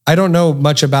 I don't know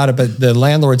much about it, but the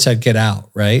landlord said, get out,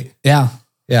 right? Yeah.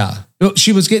 Yeah.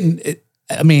 She was getting,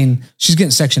 she's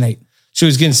getting Section 8. She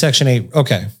was getting Section 8.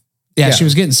 Okay. Yeah, she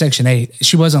was getting Section 8.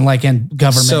 She wasn't like in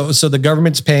government. So the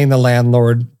government's paying the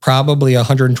landlord probably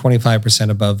 125%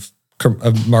 above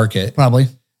market. Probably.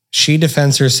 She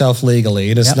defends herself legally.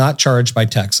 It is not charged by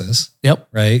Texas. Yep.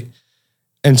 Right?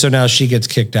 And so now she gets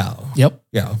kicked out. Yep.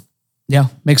 Yeah. Yeah.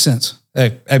 Makes sense.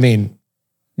 I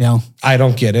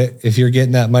don't get it. If you're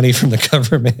getting that money from the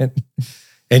government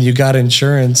and you got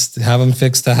insurance, have them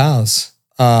fix the house.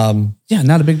 Not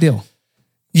a big deal.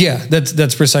 Yeah,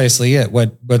 that's precisely it.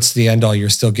 What's the end all? You're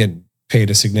still getting paid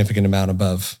a significant amount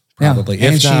above, probably,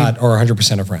 if not, or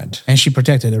 100% of rent. And she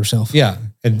protected herself. Yeah.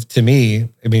 And to me,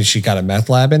 she got a meth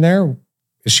lab in there.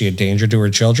 Is she a danger to her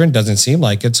children? Doesn't seem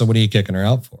like it. So what are you kicking her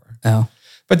out for? Oh.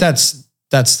 But that's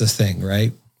the thing,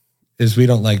 right? Is we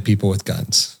don't like people with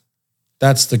guns.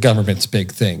 That's the government's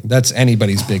big thing. That's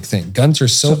anybody's big thing. Guns are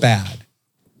so bad.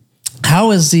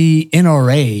 How is the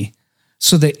NRA?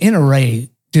 So the NRA,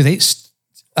 do they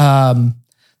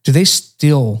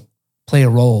still play a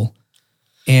role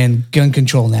in gun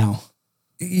control now?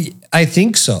 I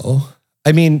think so.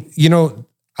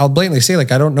 I'll blatantly say, I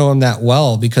don't know them that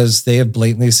well because they have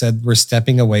blatantly said we're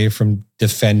stepping away from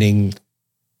defending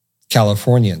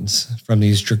Californians from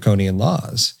these draconian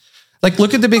laws.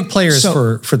 Look at the big players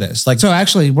for this. So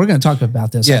actually, we're going to talk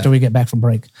about this after we get back from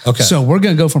break. Okay. So we're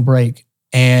going to go from break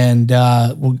and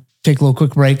we'll take a little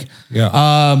quick break.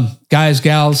 Yeah. Guys,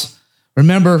 gals,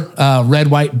 remember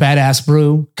Red, White, Badass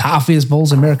Brew. Coffee is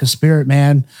Bulls America's spirit,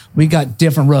 man. We got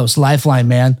different roasts. Lifeline,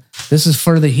 man. This is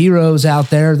for the heroes out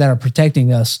there that are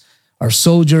protecting us. Our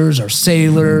soldiers, our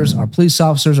sailors, our police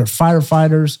officers, our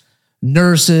firefighters,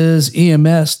 nurses,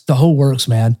 EMS, the whole works,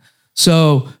 man.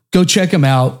 So go check them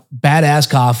out. Badass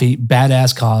coffee,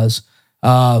 badass cause,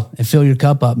 and fill your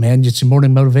cup up, man. It's your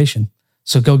morning motivation.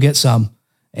 So go get some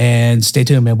and stay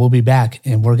tuned, man. We'll be back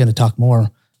and we're going to talk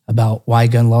more about why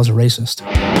gun laws are racist.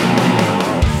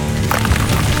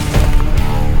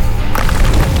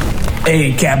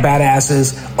 Hey, Cat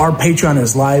Badasses. Our Patreon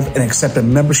is live and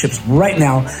accepting memberships right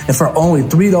now. And for only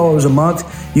 $3 a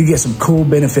month, you get some cool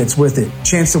benefits with it.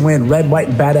 Chance to win Red, White,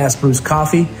 and Badass Brews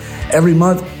coffee every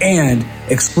month and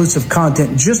exclusive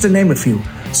content, just to name a few.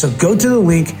 So go to the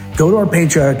link, go to our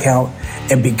Patreon account,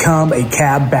 and become a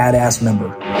Cab Badass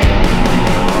member.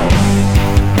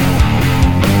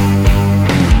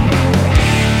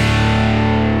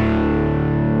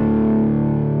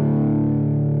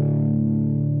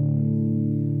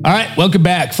 welcome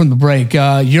back from the break.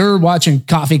 You're watching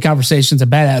Coffee Conversations, a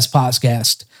Badass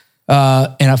podcast.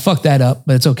 And I fucked that up,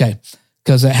 but it's okay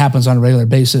because it happens on a regular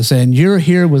basis. And you're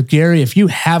here with Gary. If you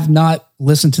have not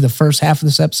listened to the first half of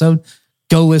this episode,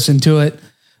 go listen to it.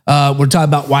 We're talking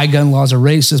about why gun laws are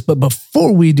racist. But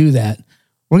before we do that,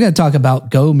 we're going to talk about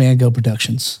Go Man Go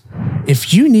Productions.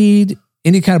 If you need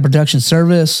any kind of production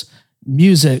service,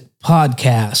 music,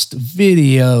 podcast,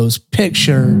 videos,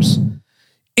 pictures,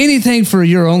 anything for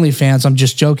your OnlyFans, I'm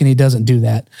just joking. He doesn't do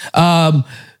that.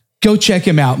 Go check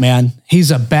him out, man.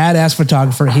 He's a badass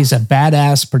photographer. He's a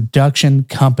badass production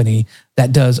company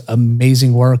that does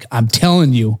amazing work. I'm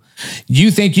telling you,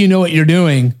 you think you know what you're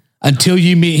doing until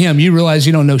you meet him. You realize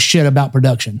you don't know shit about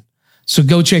production. So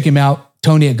go check him out.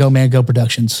 Tony at Go Man Go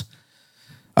Productions.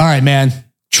 All right, man.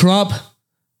 Trump,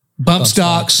 bump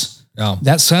stocks. Yeah.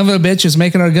 That son of a bitch is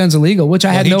making our guns illegal, which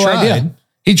I had no idea.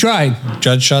 He tried.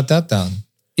 Judge shut that down.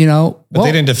 You know, but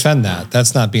they didn't defend that.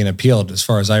 That's not being appealed as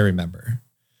far as I remember.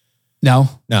 No.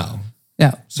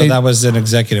 Yeah. So that was an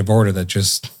executive order that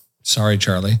just, sorry,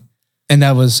 Charlie. And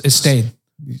it stayed.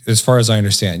 As far as I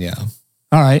understand, yeah.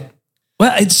 All right.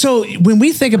 Well, so when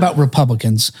we think about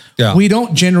Republicans, we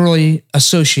don't generally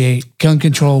associate gun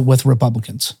control with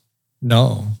Republicans.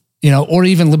 No. Or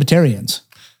even libertarians.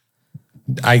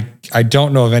 I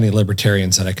don't know of any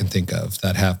libertarians that I can think of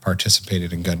that have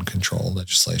participated in gun control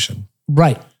legislation.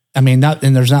 Right. I mean,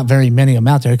 and there's not very many of them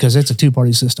out there because it's a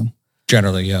two-party system.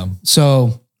 Generally, yeah.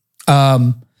 So,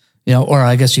 or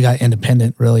I guess you got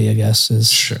independent, really, I guess,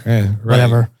 is sure. Yeah, right.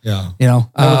 Whatever. Yeah.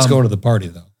 Let's go to the party,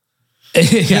 though.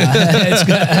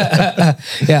 Yeah.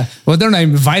 Yeah. Well, they're not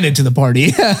even invited to the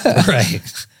party. Right.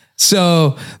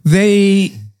 So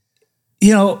they,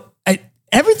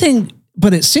 everything,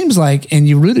 but it seems like, and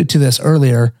you alluded to this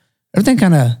earlier, everything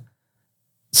kind of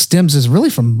stems is really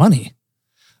from money.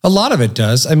 A lot of it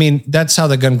does. I mean, that's how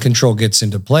the gun control gets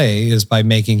into play is by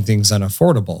making things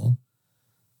unaffordable,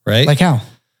 right? Like how?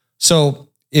 So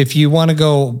if you want to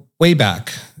go way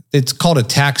back, it's called a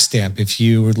tax stamp if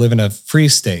you live in a free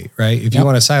state, right? If you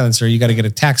want a silencer, you got to get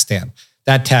a tax stamp.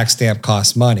 That tax stamp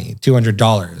costs money,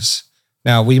 $200.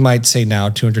 Now, we might say now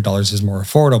 $200 is more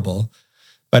affordable,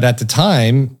 but at the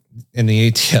time, and the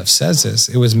ATF says this,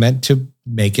 it was meant to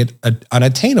make it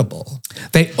unattainable.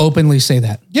 They openly say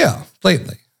that. Yeah,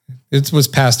 blatantly. It was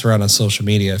passed around on social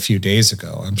media a few days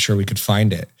ago. I'm sure we could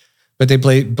find it. But they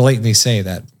blatantly say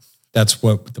that that's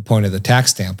what the point of the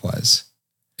tax stamp was.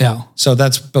 Yeah. So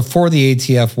that's before the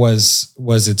ATF was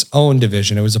its own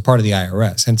division. It was a part of the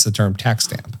IRS, hence the term tax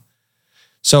stamp.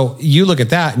 So you look at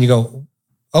that and you go,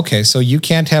 okay, so you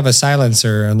can't have a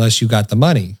silencer unless you got the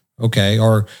money, okay?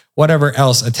 Or whatever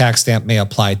else a tax stamp may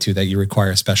apply to that you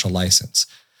require a special license.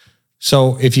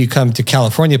 So if you come to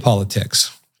California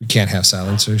politics, you can't have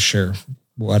silencers, sure,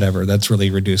 whatever. That's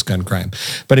really reduced gun crime.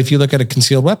 But if you look at a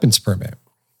concealed weapons permit,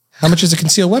 how much is a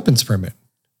concealed weapons permit?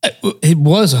 It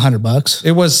was $100.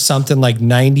 It was something like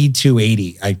 90 to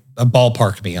 80.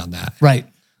 Ballpark me on that. Right.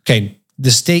 Okay.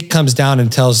 The state comes down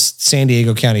and tells San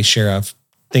Diego County Sheriff,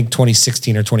 I think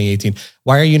 2016 or 2018,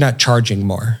 why are you not charging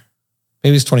more?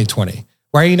 Maybe it's 2020.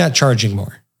 Why are you not charging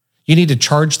more? You need to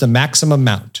charge the maximum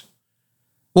amount.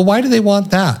 Well, why do they want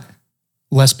that?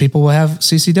 Less people will have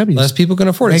CCWs. Less people can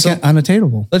afford it. Make it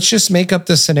unattainable. Let's just make up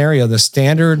the scenario, the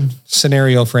standard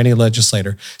scenario for any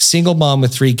legislator. Single mom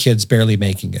with 3 kids barely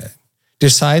making it.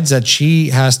 Decides that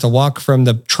she has to walk from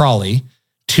the trolley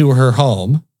to her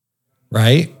home,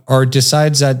 right? Or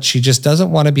decides that she just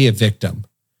doesn't want to be a victim.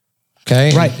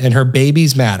 Okay? Right. And her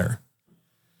babies matter.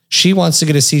 She wants to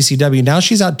get a CCW. Now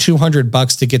she's out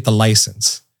 $200 to get the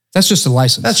license. That's just a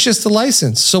license. That's just the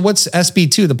license. So what's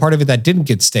SB2, the part of it that didn't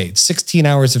get stayed? 16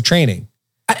 hours of training.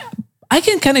 I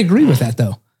can kind of agree with that,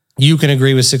 though. You can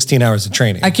agree with 16 hours of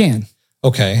training? I can.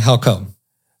 Okay, how come?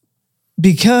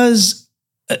 Because,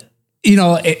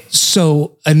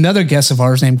 so another guest of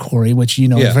ours named Corey, which you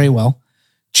know very well,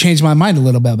 changed my mind a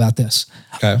little bit about this.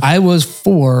 Okay. I was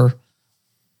for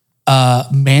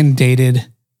mandated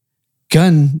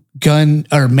gun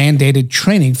or mandated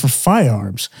training for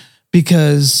firearms.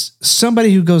 Because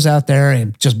somebody who goes out there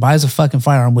and just buys a fucking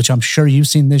firearm, which I'm sure you've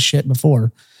seen this shit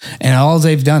before, and all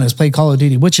they've done is play Call of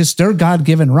Duty, which is their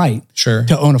God-given right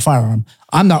to own a firearm.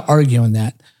 I'm not arguing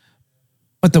that.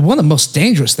 But one of the most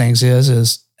dangerous things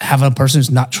is having a person who's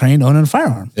not trained owning a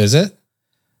firearm. Is it?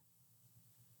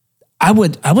 I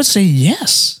would say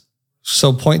yes.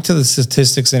 So point to the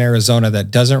statistics in Arizona that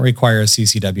doesn't require a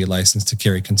CCW license to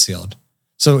carry concealed.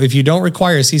 So if you don't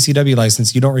require a CCW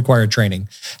license, you don't require training.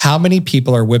 How many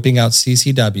people are whipping out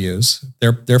CCWs,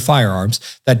 their firearms,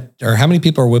 or how many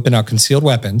people are whipping out concealed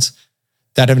weapons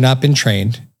that have not been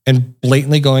trained and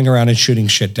blatantly going around and shooting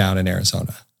shit down in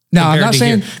Arizona. No, I'm not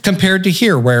saying compared to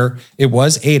here where it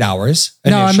was 8 hours.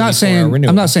 No, I'm not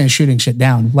saying shooting shit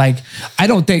down. Like I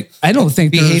don't think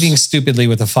behaving stupidly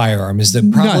with a firearm is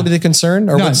probably the concern.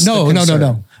 Or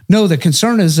no. The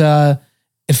concern is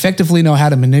effectively know how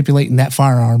to manipulate that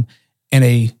firearm in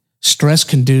a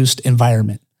stress-induced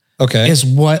environment. Okay, is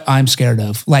what I'm scared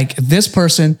of. Like this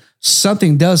person,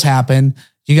 something does happen.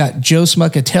 You got Joe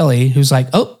Smuckatelli, who's like,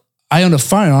 oh, I own a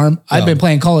firearm. I've been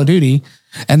playing Call of Duty.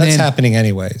 And that's happening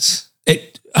anyways.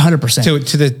 100%.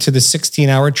 To the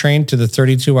 16-hour trained, to the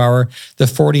 32-hour, the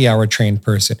 40-hour trained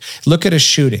person. Look at a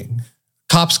shooting.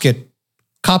 Cops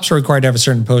are required to have a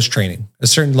certain post training, a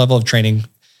certain level of training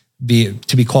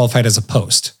to be qualified as a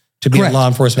post, to be a law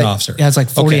enforcement officer. Yeah, it's like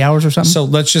 40 hours or something. So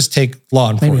let's just take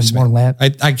law enforcement. Maybe more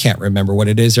I can't remember what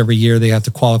it is. Every year they have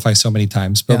to qualify so many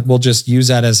times, but we'll just use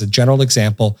that as a general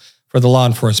example for the law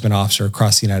enforcement officer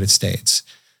across the United States.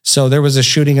 So there was a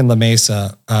shooting in La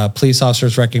Mesa. Police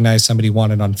officers recognized somebody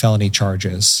wanted on felony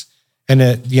charges. And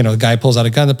the guy pulls out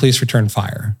a gun, the police return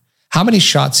fire. How many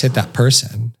shots hit that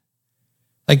person?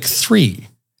 Like 3.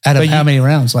 Out of how many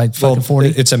rounds? Like 40?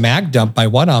 It's a mag dump by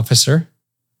one officer.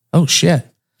 Oh, shit.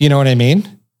 You know what I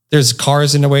mean? There's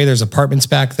cars in the way. There's apartments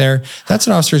back there. That's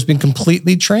an officer who's been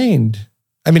completely trained.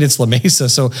 I mean, it's La Mesa,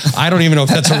 so I don't even know if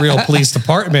that's a real police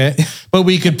department, but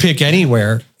we could pick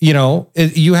anywhere.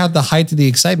 You have the height of the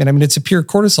excitement. I mean, it's a pure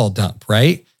cortisol dump,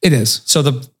 right? It is. So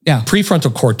the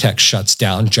prefrontal cortex shuts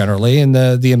down generally, and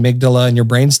the amygdala and your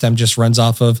brainstem just runs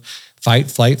off of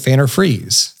fight, flight, faint, or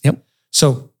freeze. Yep.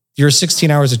 So your 16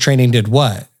 hours of training did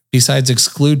what? Besides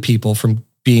exclude people from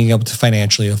being able to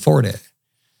financially afford it.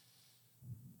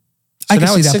 So I can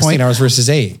now see it's that 16 point. Hours versus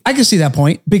 8. I can see that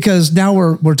point because now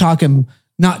we're talking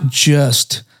not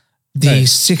just the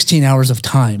 16 hours of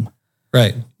time.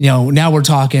 Right. Now we're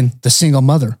talking the single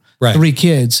mother, 3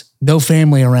 kids, no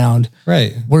family around.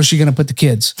 Right. Where's she going to put the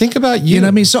kids? Think about you. You know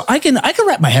what I mean? So I can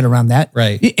wrap my head around that.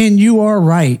 Right. And you are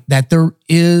right that there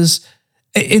is,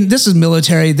 and this is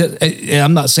military.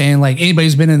 I'm not saying like anybody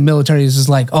who's been in the military is just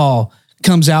like, oh,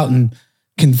 comes out and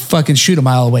can fucking shoot a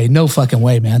mile away. No fucking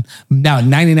way, man. Now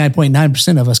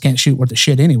 99.9% of us can't shoot worth a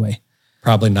shit anyway.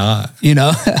 Probably not.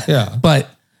 Yeah. But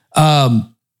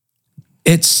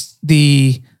it's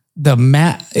I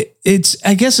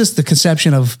guess it's the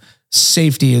conception of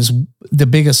safety is the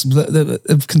biggest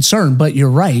concern, but you're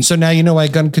right. So now you know why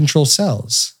gun control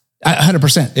sells.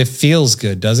 100%. It feels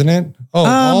good, doesn't it?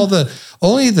 Oh,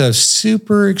 only the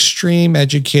super extreme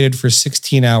educated for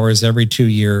 16 hours every 2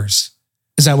 years.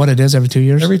 Is that what it is? Every 2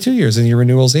 years? Every 2 years. And your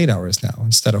renewal's 8 hours now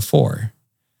instead of 4.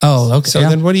 Oh, okay. So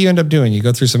then what do you end up doing? You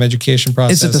go through some education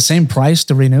process. Is it the same price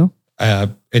to renew?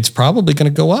 It's probably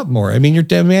going to go up more. I mean, you're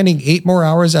demanding 8 more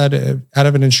hours out of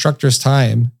an instructor's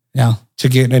time to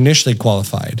get initially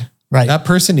qualified. Right. That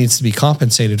person needs to be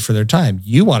compensated for their time.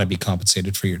 You want to be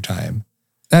compensated for your time.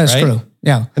 That is true.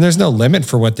 Yeah. And there's no limit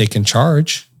for what they can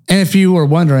charge. And if you were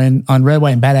wondering, on Red,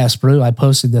 White, and Badass Brew, I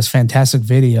posted this fantastic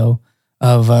video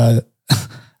of, I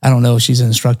don't know if she's an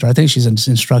instructor. I think she's an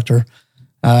instructor.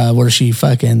 Where she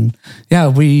fucking,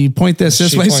 we point this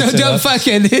way. So don't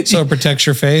fucking hit you. So it protects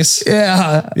your face.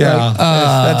 Yeah. Yeah.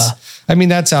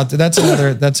 That's out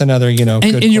there. That's another,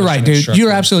 and you're right, dude. You're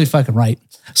absolutely fucking right.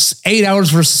 8 hours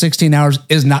versus 16 hours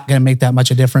is not going to make that much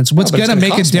a difference. What's going to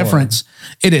make a difference?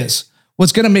 It is.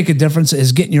 What's going to make a difference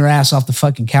is getting your ass off the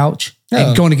fucking couch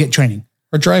and going to get training.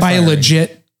 Or by a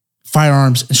legit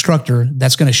firearms instructor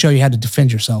that's going to show you how to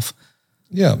defend yourself.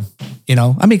 Yeah.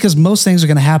 Because most things are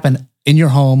going to happen in your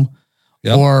home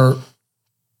or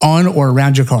on or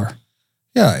around your car.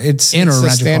 Yeah, it's a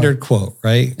standard quote,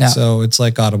 right? Yeah. So it's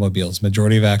like automobiles.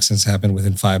 Majority of accidents happen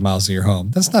within 5 miles of your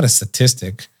home. That's not a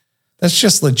statistic. That's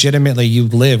just legitimately you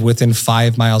live within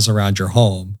 5 miles around your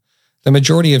home. The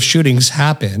majority of shootings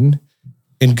happen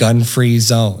in gun-free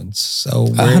zones. So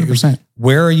 100%.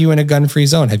 Where are you in a gun-free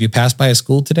zone? Have you passed by a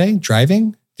school today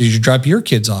driving? Did you drop your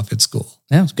kids off at school?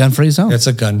 Yeah, it's gun-free zone. It's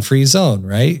a gun-free zone,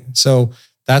 right? So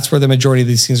that's where the majority of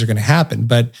these things are going to happen.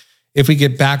 But if we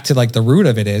get back to like the root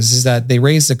of it is that they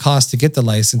raise the cost to get the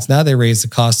license. Now they raise the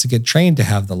cost to get trained to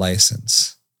have the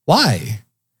license. Why?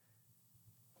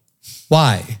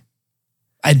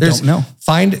 I don't know.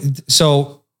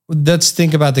 So let's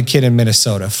think about the kid in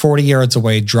Minnesota, 40 yards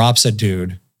away, drops a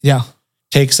dude. Yeah.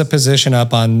 Takes a position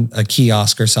up on a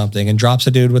kiosk or something and drops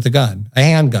a dude with a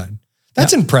handgun.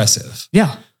 That's impressive.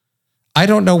 Yeah. I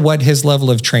don't know what his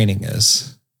level of training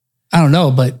is. I don't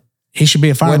know, but he should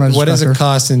be a firearms instructor. What does it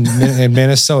cost in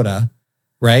Minnesota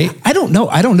right? I don't know.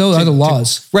 I don't know other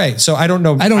laws. Right. So I don't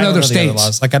know. I don't know their the other states.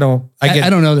 laws. Like I don't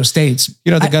know their states.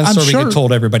 You know, the gun store, we get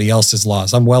told everybody else's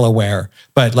laws. I'm well aware,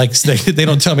 but like they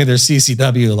don't tell me their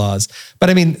CCW laws. But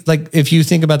I mean, like if you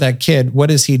think about that kid,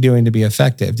 what is he doing to be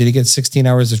effective? Did he get 16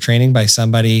 hours of training by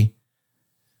somebody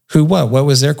who, what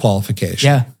was their qualification?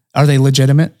 Yeah. Are they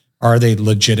legitimate? Are they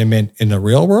legitimate in the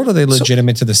real world? Or are they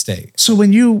legitimate to the state? So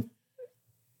when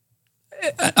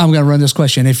I'm going to run this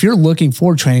question. If you're looking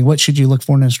for training, what should you look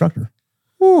for in an instructor?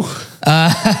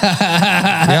 Yeah,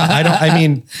 I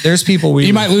mean, there's people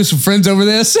you might lose some friends over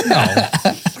this. No,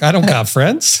 I don't got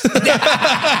friends.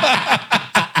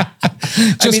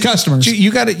 Just customers.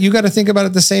 You got to think about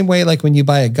it the same way. Like when you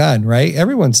buy a gun, right?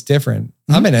 Everyone's different.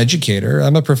 Mm-hmm. I'm an educator.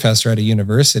 I'm a professor at a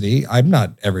university. I'm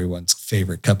not everyone's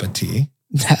favorite cup of tea.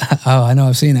 Oh, I know.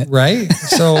 I've seen it. Right.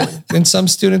 So, and some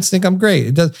students think I'm great.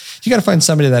 You got to find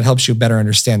somebody that helps you better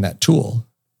understand that tool.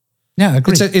 Yeah, I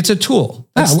agree. It's a tool.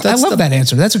 I love that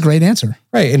answer. That's a great answer.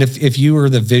 Right. And if you are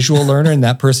the visual learner and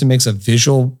that person makes a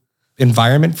visual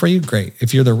environment for you, great.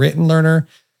 If you're the written learner,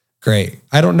 great.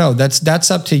 I don't know.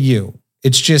 That's up to you.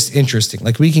 It's just interesting.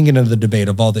 Like we can get into the debate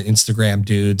of all the Instagram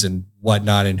dudes and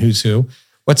whatnot and who's who.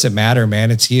 What's it matter,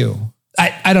 man? It's you.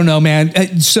 I don't know,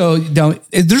 man. So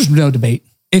there's no debate.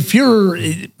 If you're,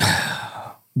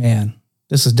 man,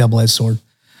 this is a double-edged sword.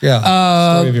 Yeah.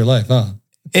 Story of your life, huh?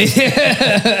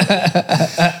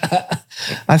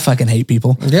 I fucking hate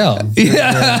people. Yeah.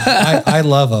 I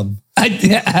love them.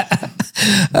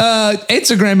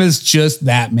 Instagram is just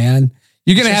that, man.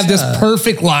 You're going to have this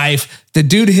perfect life. The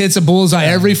dude hits a bullseye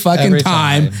every fucking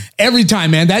time. Every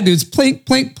time, man. That dude's plink,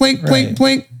 plink, plink, plink,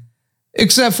 plink.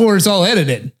 Except for it's all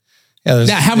edited. Yeah,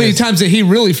 now, how many times did he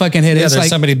really fucking hit it? Yeah, there's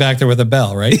somebody back there with a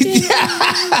bell, right?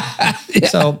 Yeah.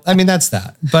 So, I mean, that's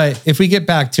that. But if we get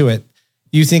back to it,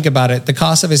 you think about it, the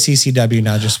cost of a CCW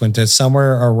now just went to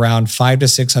somewhere around $500 to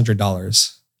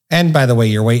 $600. And by the way,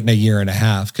 you're waiting a year and a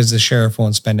half because the sheriff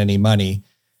won't spend any money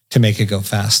to make it go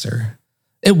faster.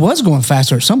 It was going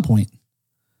faster at some point.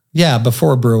 Yeah,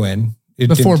 before Bruin. It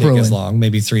didn't take as long,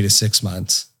 maybe 3 to 6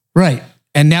 months. Right.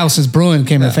 And now since Bruin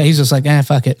came in, he's just like,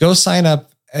 fuck it. Go sign up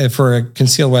for a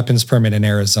concealed weapons permit in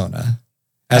Arizona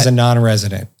as a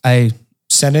non-resident.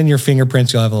 Send in your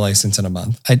fingerprints. You'll have a license in a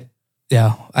month.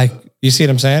 You see what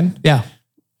I'm saying? Yeah.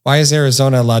 Why is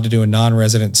Arizona allowed to do a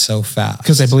non-resident so fast?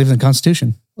 Because they believe in the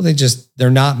Constitution. Well, they're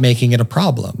not making it a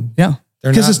problem. Yeah.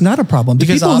 Because it's not a problem. The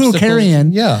people who are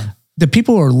carrying, the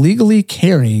people who are legally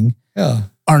carrying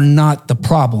are not the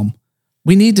problem.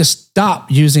 We need to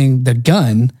stop using the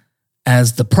gun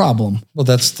as the problem. Well,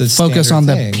 that's the focus on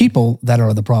the people that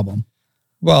are the problem.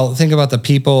 Well, think about the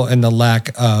people and the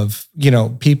lack of,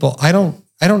 people. I don't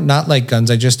not like guns.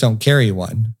 I just don't carry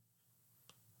one.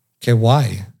 Okay.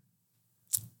 Why?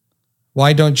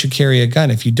 Why don't you carry a gun?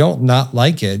 If you don't not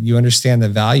like it, you understand the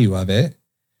value of it.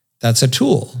 That's a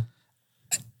tool.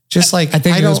 Just like I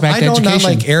don't not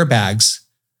like airbags,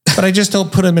 but I just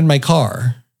don't put them in my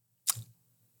car.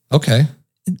 Okay.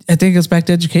 I think it goes back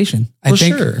to education. I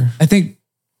think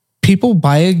people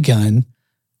buy a gun,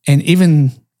 and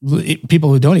even people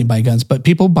who don't even buy guns, but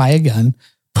people buy a gun,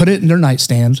 put it in their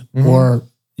nightstand or,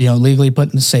 legally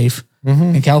put in a safe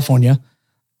in California.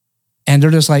 And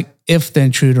they're just like, if the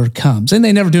intruder comes, and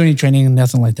they never do any training and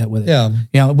nothing like that with it.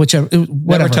 Yeah. Whatever.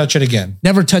 Never touch it again.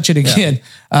 Never touch it again.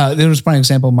 Yeah. There was a prime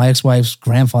example. My ex-wife's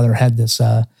grandfather had this,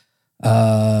 I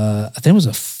think it was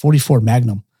a 44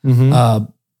 Magnum.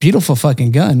 Beautiful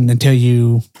fucking gun until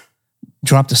you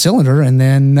drop the cylinder and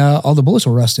then all the bullets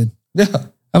were rusted. Yeah.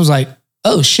 I was like,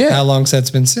 oh shit. How long's that's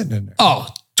been sitting in there? Oh,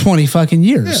 20 fucking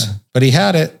years. Yeah. But he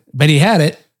had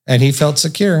it. And he felt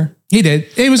secure. He did.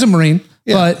 He was a Marine.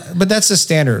 Yeah, but that's the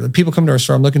standard. People come to our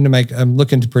store. I'm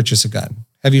looking to purchase a gun.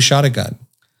 Have you shot a gun?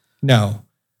 No.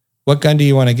 What gun do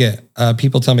you want to get?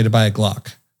 People tell me to buy a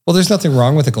Glock. Well, there's nothing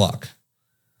wrong with a Glock.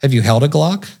 Have you held a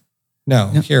Glock? No.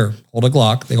 Yep. Here, hold a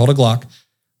Glock. They hold a Glock.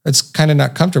 It's kind of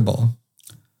not comfortable.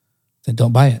 Then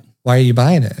don't buy it. Why are you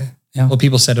buying it? Yeah. Well,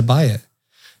 people said to buy it.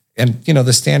 And,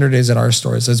 the standard is at our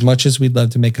stores, as much as we'd love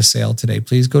to make a sale today,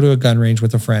 please go to a gun range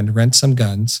with a friend, rent some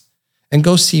guns, and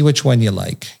go see which one you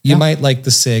like. You might like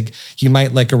the SIG. You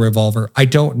might like a revolver. I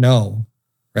don't know,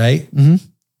 right? Mm-hmm.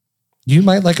 You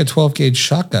might like a 12 gauge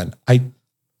shotgun. Right?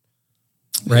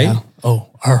 Yeah. Oh,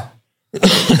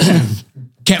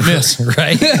 can't miss,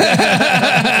 right?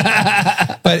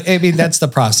 But I mean, that's the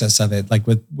process of it. Like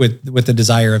with the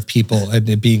desire of people and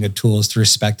it being a tool is to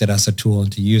respect it as a tool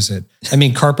and to use it. I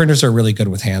mean, carpenters are really good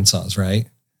with handsaws, right?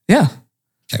 Yeah.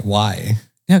 Okay. Why?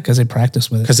 Yeah, because they practice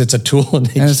with it. Because it's a tool and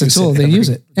they use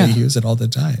it. Yeah. They use it all the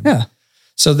time. Yeah.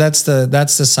 So that's the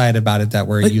side about it that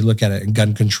where you look at it in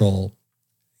gun control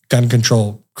gun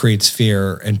control creates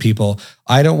fear and people,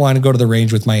 I don't want to go to the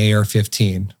range with my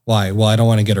AR-15. Why? Well, I don't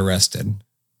want to get arrested.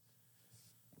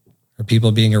 Are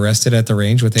people being arrested at the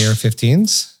range with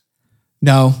AR-15s?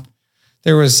 No.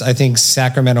 There was, I think,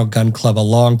 Sacramento Gun Club a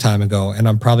long time ago, and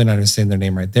I'm probably not understanding their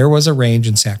name right. There was a range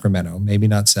in Sacramento, maybe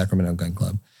not Sacramento Gun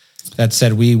Club, that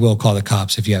said, we will call the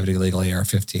cops if you have an illegal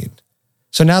AR-15.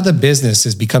 So now the business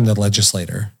has become the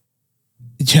legislator.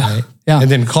 Yeah. Right? Yeah.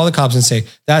 And then call the cops and say,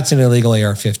 that's an illegal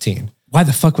AR-15. Why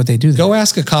the fuck would they do that? Go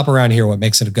ask a cop around here what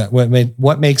makes it a gun,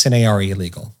 what makes an AR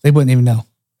illegal. They wouldn't even know.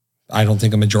 I don't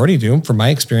think a majority do. From my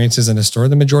experiences in the store,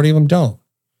 the majority of them don't.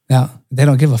 Yeah. They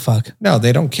don't give a fuck. No,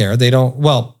 they don't care. They don't.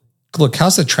 Well, look,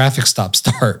 how's the traffic stop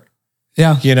start?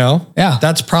 Yeah. You know? Yeah.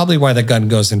 That's probably why the gun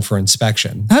goes in for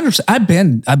inspection.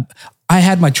 100%. I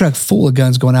had my truck full of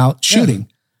guns going out shooting.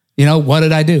 You know, what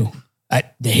did I do?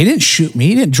 He didn't shoot me.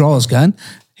 He didn't draw his gun.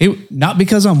 Not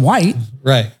because I'm white.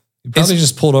 Right. You probably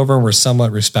just pulled over and were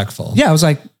somewhat respectful. Yeah. I was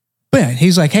like, man,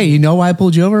 he's like, hey, you know why I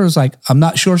pulled you over? I was like, I'm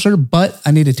not sure, sir, but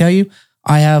I need to tell you,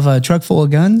 I have a truck full of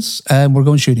guns and we're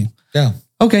going shooting. Yeah.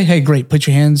 Okay. Hey, great. Put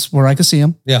your hands where I can see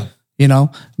them. Yeah. You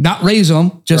know, not raise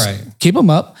them, just keep them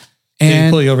up. Did he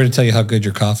And pull you over to tell you how good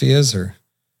your coffee is, or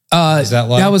is that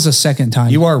why? that was the second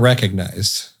time. You are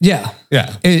recognized. Yeah.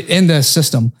 Yeah. In the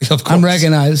system. Of course. I'm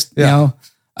recognized, Yeah. you know.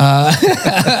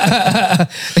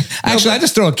 Actually, I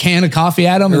just throw a can of coffee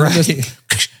at them. And Right.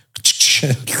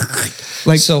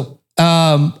 like, So,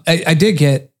 I did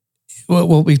get,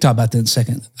 well, we can talk about that in a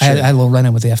second. I had a little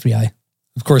run-in with the FBI.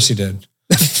 of course you did.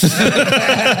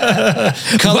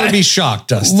 Color me shocked,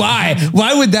 Dustin. Why?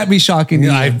 Why would that be shocking to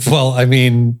you? I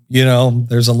mean, you know,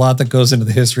 there's a lot that goes into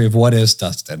the history of what is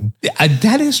Dustin.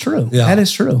 That is true. Yeah. That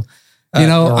is true. You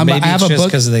know, Or I maybe have it's a just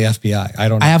book. because of the FBI. I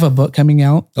don't know. I have a book coming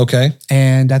out, Okay.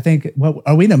 and I think,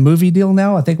 are we in a movie deal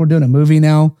now? I think we're doing a movie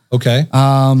now. Okay.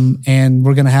 And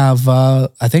we're gonna have,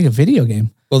 I think, a video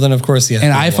game. Well, then of course the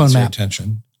FBI iPhone wants your map.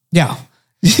 attention. Yeah.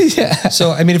 Yeah.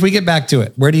 So, I mean, if we get back to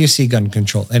it, where do you see gun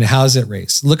control and how is it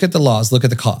raised? Look at the laws, look at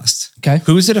the cost. Okay.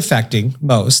 Who's it affecting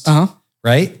most?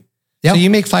 Right? Yep. So you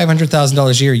make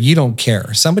 $500,000 a year, you don't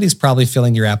care. Somebody's probably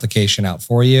filling your application out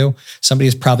for you.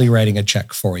 Somebody's probably writing a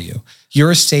check for you.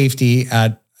 Your safety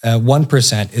at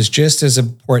 1% is just as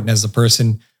important as the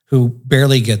person who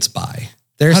barely gets by.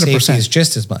 Their 100%. safety is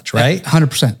just as much, right?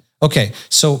 100%. Okay,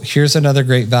 so here's another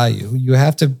great value. You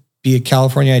have to be a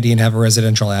California ID and have a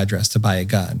residential address to buy a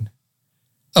gun.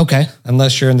 Okay.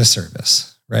 Unless you're in the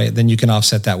service, right? Then you can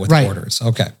offset that with orders.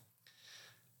 Okay.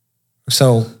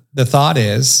 So the thought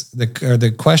is,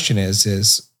 the question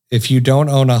is if you don't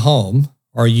own a home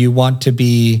or you want to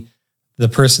be the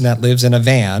person that lives in a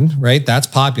van, right? That's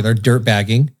popular, dirt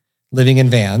bagging, living in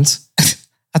vans.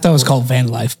 I thought it was called van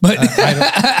life, but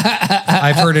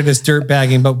I've heard it as dirt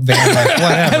bagging, but van life,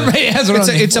 whatever.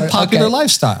 It's a popular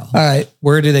lifestyle. All right.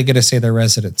 Where do they get to say their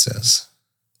residence is?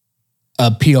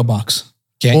 A P.O. box.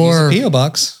 Can't use a P.O.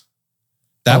 box.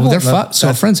 So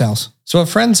a friend's house. So a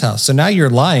friend's house. So now you're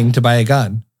lying to buy a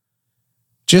gun.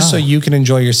 Just so you can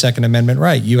enjoy your Second Amendment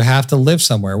right. You have to live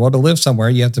somewhere. Well, to live somewhere,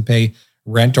 you have to pay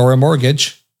rent or a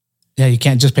mortgage. Yeah, you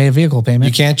can't just pay a vehicle payment.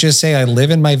 You can't just say, I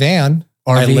live in my van.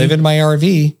 RV. I live in my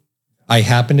RV. I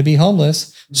happen to be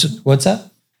homeless. So, what's that?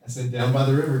 I said down by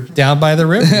the river. Down by the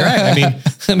river, right. I mean,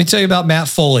 let me tell you about Matt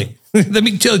Foley. Let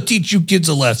me teach you kids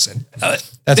a lesson.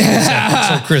 That's what I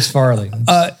said. So Chris Farley.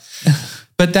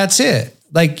 But that's it.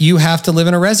 Like, you have to live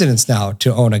in a residence now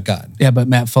to own a gun. Yeah, but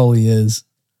Matt Foley is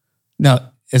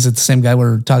it the same guy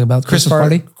we're talking about? Chris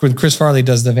Farley. When Chris Farley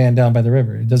does the van down by the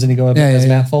river, doesn't he go up as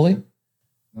Matt Foley?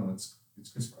 No, it's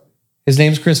Chris Farley. His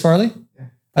name's Chris Farley? Yeah.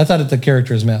 I thought the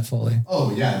character is Matt Foley.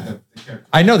 Oh, yeah. The character.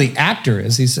 I know the actor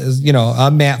is. He says,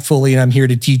 I'm Matt Foley and I'm here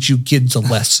to teach you kids a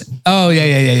lesson. Oh, yeah.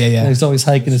 And he's always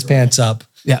hiking his pants up.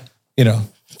 Yeah.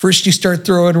 First you start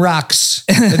throwing rocks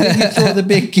and then you throw the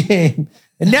big game.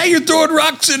 And now you're throwing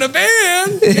rocks in a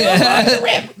van.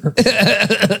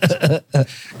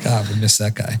 God, we miss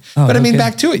that guy. But I mean,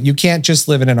 back to it. You can't just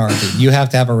live in an RV. You have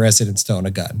to have a residence to own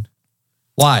a gun.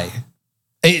 Why?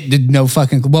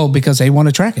 Because they want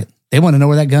to track it. They want to know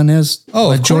where that gun is.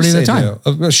 Oh, majority of the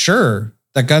time. Sure.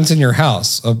 That gun's in your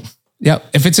house. Yeah.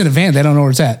 If it's in a van, they don't know where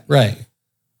it's at. Right.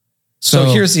 So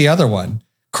here's the other one.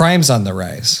 Crime's on the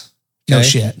rise. Okay? No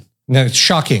shit. No, it's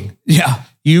shocking. Yeah.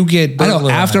 You get burglarized. I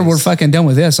know. After we're fucking done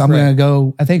with this, I'm going to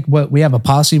go. I think we have a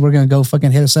posse. We're going to go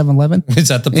fucking hit a 7-Eleven. Is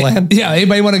that the plan? Yeah.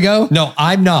 Anybody want to go? No,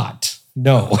 I'm not.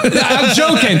 No. I'm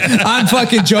joking. I'm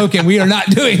fucking joking. We are not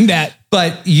doing that.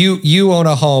 But you own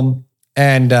a home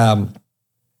and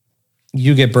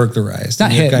you get burglarized.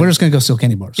 Not hit. We're just going to go steal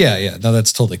candy bars. Yeah. No,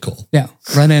 that's totally cool. Yeah.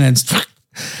 Run in and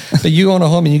But you own a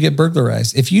home and you get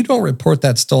burglarized. If you don't report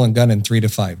that stolen gun in 3 to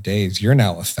 5 days, you're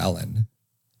now a felon.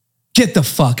 Get the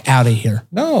fuck out of here.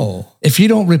 No. If you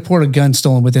don't report a gun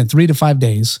stolen within 3 to 5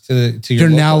 days, to you're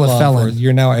now a felon.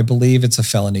 You're now, I believe it's a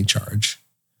felony charge.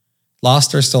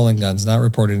 Lost or stolen guns not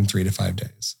reported in 3 to 5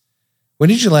 days. When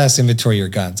did you last inventory your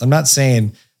guns? I'm not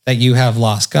saying that you have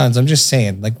lost guns. I'm just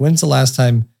saying, like, when's the last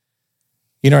time,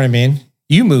 you know what I mean?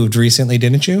 You moved recently,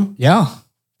 didn't you? Yeah.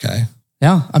 Okay.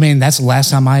 Yeah. I mean, that's the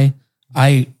last time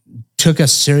I took a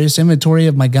serious inventory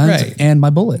of my guns and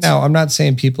my bullets. Now, I'm not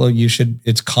saying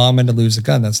it's common to lose a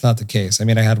gun. That's not the case. I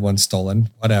mean, I had one stolen,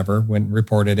 whatever, went and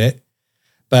reported it.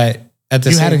 But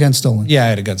you had a gun stolen? Yeah, I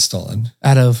had a gun stolen.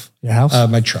 Out of your house?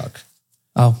 My truck.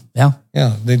 Oh, yeah.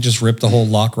 Yeah. They just ripped the whole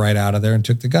lock right out of there and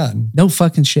took the gun. No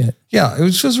fucking shit. Yeah.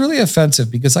 It was really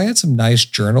offensive because I had some nice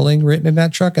journaling written in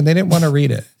that truck and they didn't want to read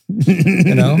it,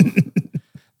 you know?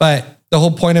 But the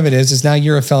whole point of it is now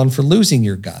you're a felon for losing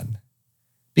your gun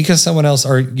because someone else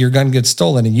or your gun gets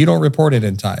stolen and you don't report it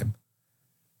in time.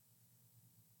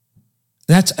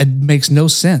 It makes no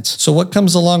sense. So what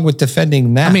comes along with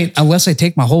defending that? I mean, unless I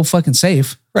take my whole fucking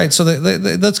safe. Right. So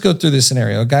let's go through this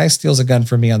scenario. A guy steals a gun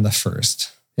from me on the 1st.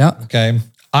 Yeah. Okay.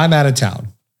 I'm out of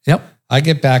town. Yep. I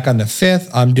get back on the 5th.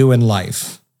 I'm doing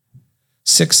life.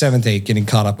 6th, 7th, 8th, getting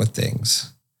caught up with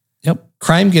things. Yep.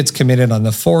 Crime gets committed on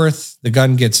the 4th. The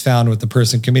gun gets found with the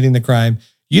person committing the crime.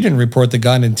 You didn't report the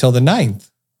gun until the 9th.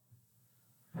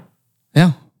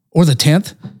 Yeah. Or the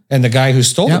 10th. And the guy who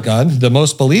stole the gun, the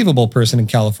most believable person in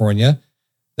California,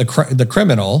 the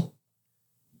criminal,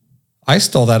 I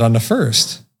stole that on the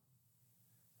 1st.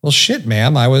 Well, shit,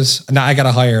 ma'am. Now I got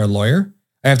to hire a lawyer.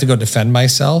 I have to go defend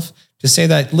myself to say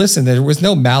that, listen, there was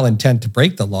no malintent to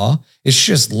break the law. It's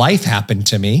just life happened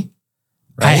to me.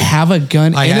 Right? I have a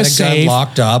gun I in had a a safe. gun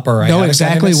locked up or I know had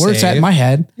exactly a gun where it's at in my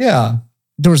head. Yeah.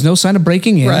 There was no sign of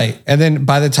breaking in. Right. And then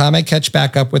by the time I catch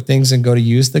back up with things and go to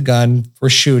use the gun for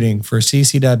shooting, for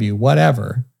CCW,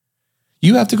 whatever,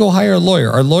 you have to go hire a lawyer.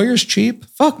 Are lawyers cheap?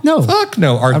 Fuck no. Fuck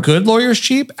no. Are good lawyers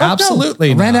cheap?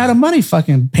 Absolutely no. I ran out of money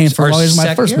fucking paying for lawyers in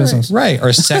my first business. Right.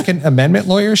 Are Second Amendment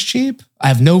lawyers cheap? I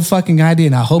have no fucking idea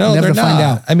and I hope never to find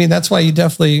out. I mean, that's why you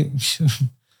definitely,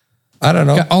 I don't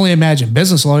know. I only imagine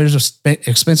business lawyers are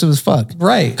expensive as fuck.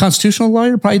 Right. Constitutional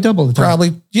lawyer, probably double the time.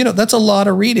 Probably, that's a lot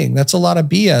of reading. That's a lot of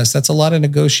BS. That's a lot of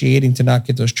negotiating to not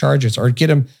get those charges or get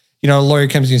them. A lawyer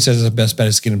comes to you and says the best bet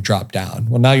is to get him dropped down.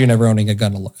 Well, now you're never owning a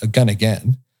gun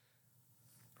again.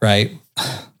 Right.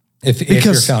 If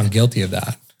you're found guilty of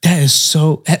that. That is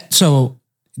so,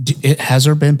 has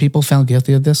there been people found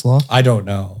guilty of this law? I don't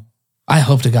know. I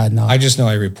hope to God not. I just know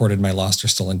I reported my lost or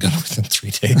stolen gun within 3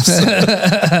 days.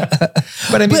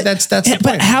 But I mean, that's the point.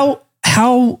 But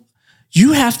how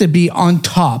you have to be on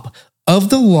top of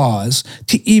the laws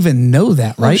to even know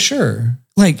that, right? Oh, sure.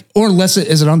 Or unless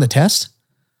is it on the test?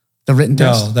 The written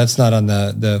test? No, that's not on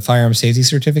the firearm safety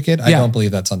certificate. I don't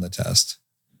believe that's on the test.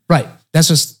 Right. That's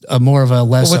just more of a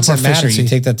less. Well, what's that matter? You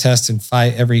take that test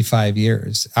every 5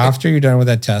 years. After you're done with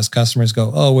that test, customers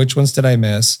go, oh, which ones did I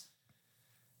miss?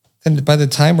 And by the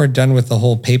time we're done with the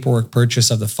whole paperwork purchase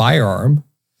of the firearm,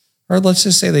 or let's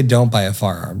just say they don't buy a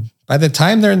firearm, by the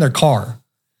time they're in their car,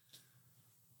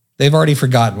 they've already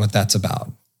forgotten what that's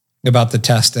about the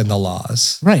test and the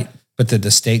laws. Right. But does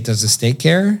the state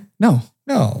care? No.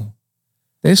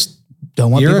 They just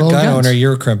don't want you're people a gun guns. owner,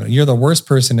 you're a criminal. You're the worst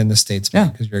person in the states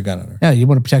because you're a gun owner. Yeah, you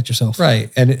want to protect yourself. Right.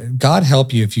 And God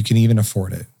help you if you can even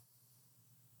afford it.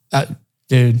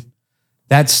 Dude,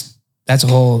 that's a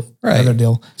whole other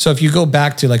deal. So if you go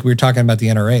back to, like we were talking about the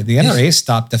NRA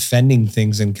stopped defending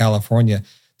things in California.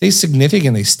 They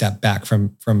significantly stepped back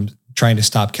from trying to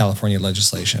stop California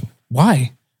legislation.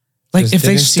 Why? If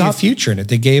they see a future in it,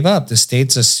 they gave up. The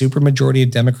state's a super majority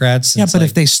of Democrats. Yeah, but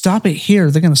if they stop it here,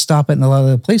 they're going to stop it in a lot of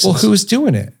other places. Well, who's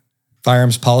doing it?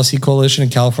 Firearms Policy Coalition and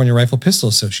California Rifle Pistol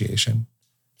Association.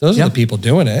 Those are the people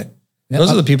doing it.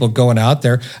 Those are the people going out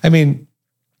there. I mean,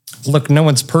 look, no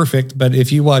one's perfect, but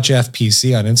if you watch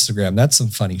FPC on Instagram, that's some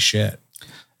funny shit.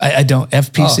 I don't.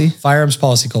 FPC? Firearms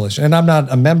Policy Coalition. And I'm not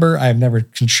a member. I've never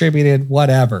contributed,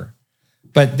 whatever.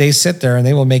 But they sit there and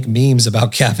they will make memes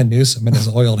about Gavin Newsom and his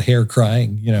oiled hair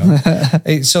crying,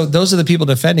 So those are the people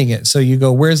defending it. So you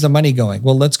go, where's the money going?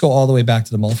 Well, let's go all the way back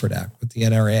to the Mulford Act with the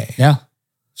NRA. Yeah.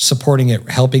 Supporting it,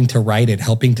 helping to write it,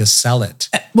 helping to sell it.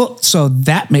 Well, so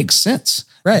that makes sense.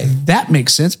 Right. That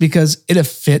makes sense because it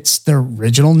fits the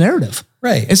original narrative.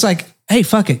 Right. It's like, hey,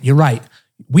 fuck it. You're right.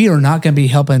 We are not going to be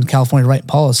helping California write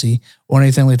policy or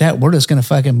anything like that. We're just going to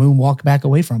fucking moonwalk back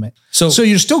away from it. So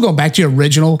you're still going back to your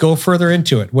original. Go further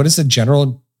into it. What is the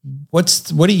general, what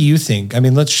do you think? I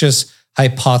mean, let's just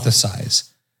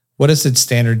hypothesize. What does the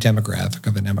standard demographic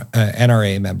of an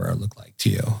NRA member look like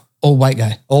to you? Old white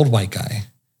guy. Old white guy.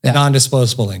 Yeah.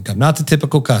 Non-disposable income, not the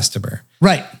typical customer.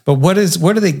 Right. But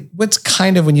what's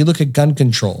kind of when you look at gun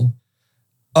control?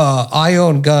 I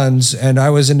own guns and I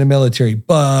was in the military,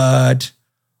 but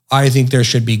I think there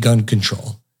should be gun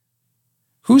control.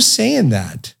 Who's saying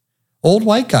that? Old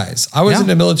white guys. I was in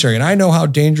the military and I know how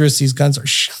dangerous these guns are.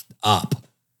 Shut up.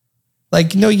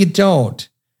 Like, no, you don't.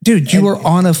 Dude, you were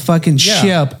on a fucking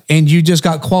ship and you just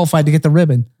got qualified to get the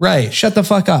ribbon. Right. Shut the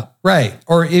fuck up. Right.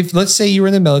 Or if, let's say you were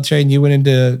in the military and you went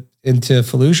into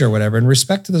Fallujah or whatever, and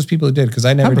respect to those people who did, because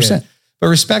I never 100%. Did. But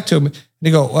respect to them. And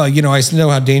they go, well, you know, I know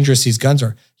how dangerous these guns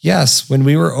are. Yes. When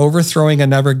we were overthrowing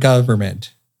another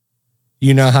government,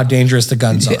 you know how dangerous the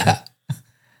guns are.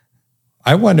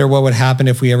 I wonder what would happen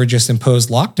if we ever just imposed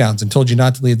lockdowns and told you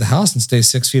not to leave the house and stay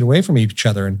 6 feet away from each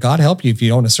other. And God help you if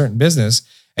you own a certain business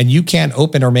and you can't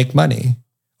open or make money.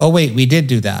 Oh, wait, we did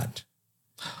do that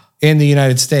in the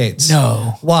United States.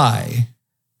 No. Why?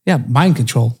 Yeah, mind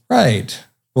control. Right.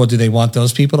 Well, do they want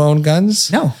those people to own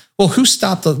guns? No. Well, who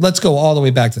stopped let's go all the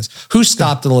way back to this. Who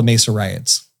stopped the La Mesa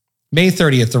riots? May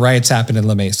 30th, the riots happened in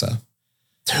La Mesa.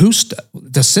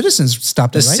 The citizens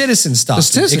stopped it, right? The citizens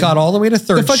stopped it. It got all the way to 3rd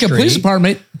Street. The fucking police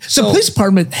department. The police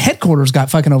department headquarters got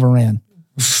fucking overran.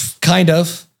 Kind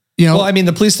of. You know, well, I mean,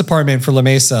 the police department for La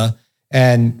Mesa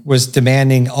and was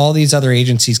demanding all these other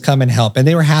agencies come and help. And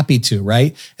they were happy to,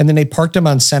 right? And then they parked them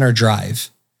on Center Drive.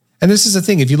 And this is the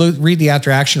thing. If you read the after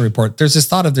action report, there's this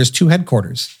thought of there's 2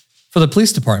 headquarters for the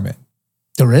police department.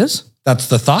 There is? That's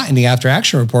the thought in the after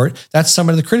action report. That's some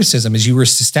of the criticism is you were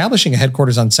establishing a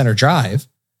headquarters on Center Drive.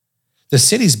 The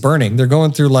city's burning. They're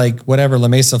going through like whatever La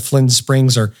Mesa, Flynn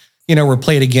Springs, or, you know, were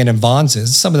played again in Vaughn's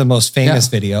is some of the most famous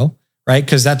video, right?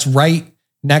 Because that's right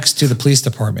next to the police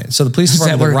department. So the police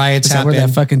department, the riots happened. Where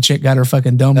that fucking chick got her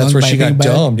fucking dome? That's where she got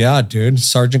domed. Yeah, dude.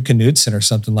 Sergeant Knudsen or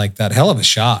something like that. Hell of a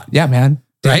shot. Yeah, man.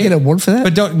 Did I get an award for that?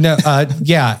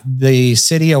 But the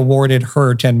city awarded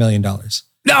her $10 million.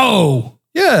 No.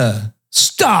 Yeah.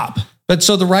 Stop. But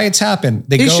so the riots happen.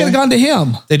 They should have gone to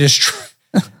him. They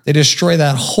destroy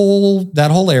that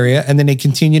whole area, and then they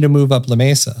continue to move up La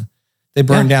Mesa. They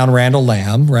burn down Randall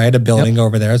Lamb, right? A building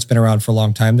over there. It's been around for a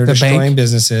long time. They're destroying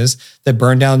businesses. They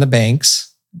burn down the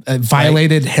banks.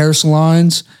 Violated hair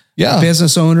salons. Yeah.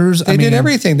 Business owners. They did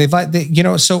everything. What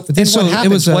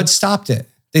happened? What stopped it?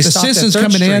 The citizens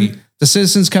coming in. The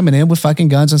citizens coming in with fucking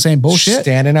guns and saying bullshit.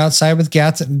 Standing outside with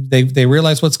gats. They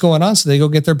realize what's going on, so they go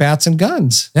get their bats and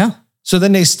guns. Yeah. So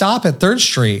then they stop at 3rd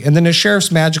Street, and then the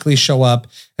sheriffs magically show up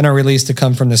and are released to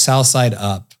come from the south side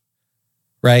up.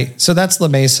 Right? So that's La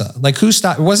Mesa. Like, who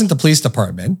stopped? It wasn't the police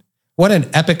department. What an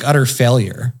epic, utter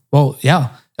failure. Well, yeah.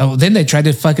 Oh, then they tried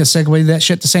to fucking segue that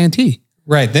shit to Santee.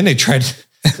 Right. Then they tried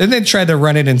to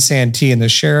run it in Santee, and the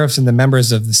sheriffs and the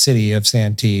members of the city of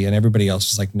Santee and everybody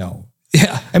else was like, no.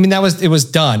 Yeah. I mean, it was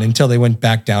done until they went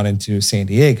back down into San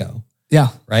Diego. Yeah.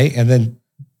 Right. And then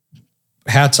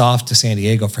hats off to San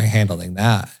Diego for handling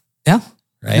that. Yeah.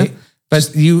 Right. Yeah.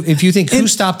 But if you think who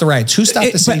stopped the riots, who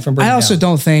stopped the city from burning down? I also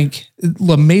don't think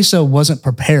La Mesa wasn't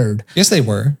prepared. Yes, they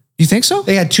were. You think so?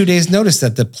 They had 2 days notice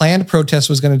that the planned protest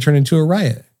was going to turn into a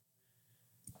riot.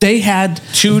 They had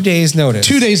 2 days notice.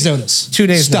 2 days notice. 2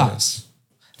 days notice.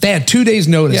 They had 2 days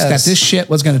notice that this shit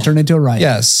was going to turn into a riot.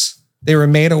 Yes. They were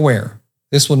made aware.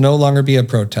 This will no longer be a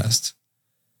protest.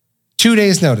 2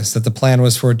 days notice that the plan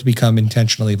was for it to become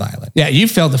intentionally violent. Yeah, you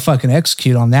failed to fucking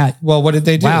execute on that. Well, what did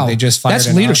they do? Wow. They just fired.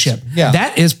 That's leadership. Yeah.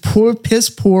 That is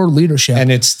piss poor leadership.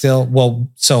 And it's still,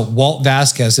 so Walt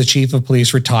Vasquez, the chief of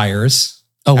police, retires.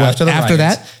 Oh, after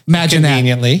that? Imagine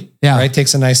conveniently, that. Yeah. Right?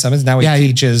 Takes a nice summons. Now he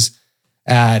teaches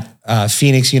at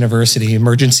Phoenix University,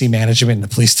 emergency management in the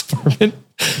police department.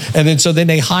 And then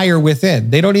they hire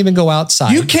within. They don't even go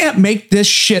outside. You can't make this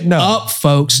shit up,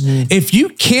 folks. Mm-hmm. If you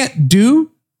can't do,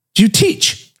 you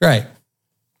teach. Right.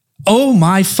 Oh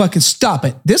my fucking stop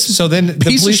it. So then the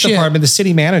police department, the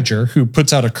city manager who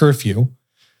puts out a curfew,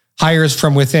 hires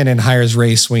from within and hires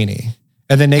Ray Sweeney.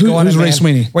 And then they go on. Who's Ray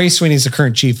Sweeney? Ray Sweeney is the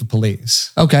current chief of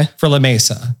police. Okay. For La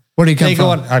Mesa. Where do you come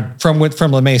from?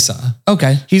 From La Mesa.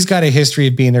 Okay. He's got a history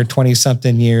of being there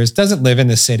 20-something years. Doesn't live in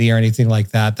the city or anything like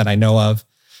that I know of.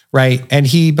 Right. And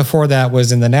he, before that,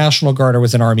 was in the National Guard or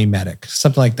was an Army medic,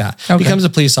 something like that. Okay. Becomes a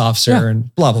police officer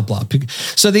and blah, blah, blah.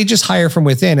 So they just hire from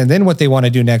within. And then what they want to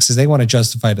do next is they want to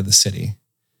justify to the city.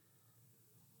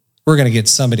 We're going to get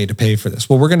somebody to pay for this.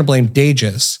 Well, we're going to blame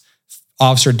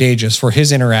Officer Dages, for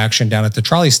his interaction down at the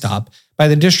trolley stop by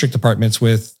the district departments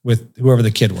with whoever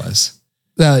the kid was.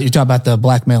 You talk about the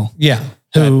black male. Yeah.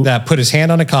 That put his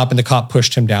hand on a cop and the cop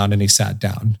pushed him down and he sat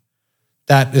down.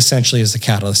 That essentially is the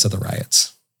catalyst of the riots.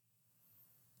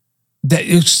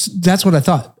 That's what I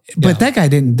thought. But that guy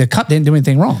the cop didn't do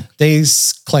anything wrong. They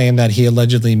claim that he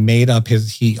allegedly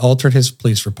he altered his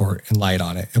police report and lied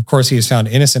on it. Of course, he was found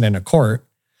innocent in a court,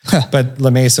 but La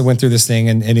Mesa went through this thing.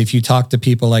 And if you talk to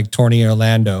people like Torney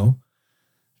Orlando,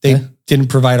 they didn't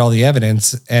provide all the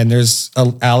evidence. And there's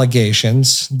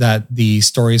allegations that the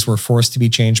stories were forced to be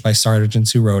changed by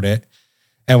sergeants who wrote it.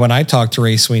 And when I talked to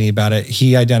Ray Sweeney about it,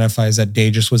 he identifies that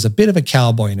Dages was a bit of a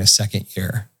cowboy in his second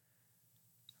year.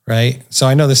 Right? So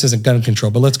I know this isn't gun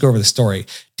control, but let's go over the story.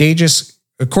 Dages,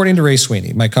 according to Ray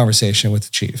Sweeney, my conversation with the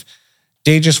chief,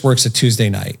 Dages works a Tuesday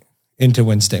night into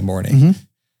Wednesday morning. Mm-hmm.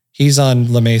 He's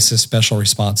on La Mesa's special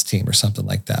response team or something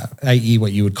like that, i.e.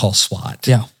 what you would call SWAT.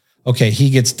 Yeah. Okay, he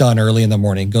gets done early in the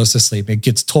morning, goes to sleep. It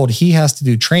gets told he has to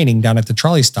do training down at the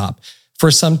trolley stop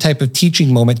for some type of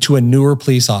teaching moment to a newer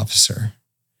police officer.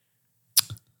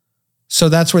 So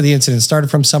that's where the incident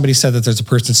started from. Somebody said that there's a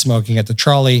person smoking at the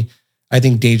trolley. I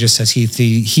think Dages says he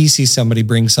sees somebody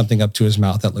bring something up to his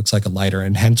mouth that looks like a lighter,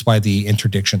 and hence why the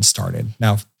interdiction started.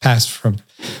 Now, post from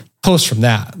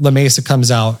that, La Mesa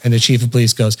comes out and the chief of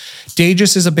police goes,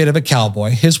 Dages is a bit of a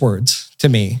cowboy, his words to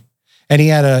me, and he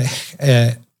had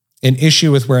an issue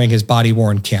with wearing his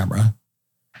body-worn camera,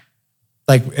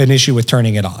 like an issue with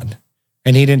turning it on.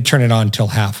 And he didn't turn it on until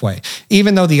halfway,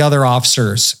 even though the other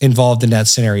officers involved in that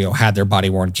scenario had their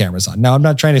body-worn cameras on. Now, I'm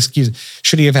not trying to excuse,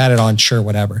 should he have had it on? Sure,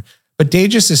 whatever. But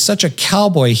Dages is such a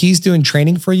cowboy. He's doing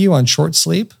training for you on short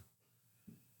sleep.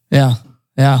 Yeah.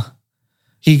 Yeah.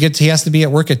 He has to be at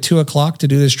work at 2:00 to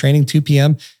do this training, 2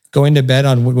 p.m., going to bed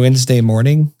on Wednesday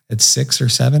morning at 6 or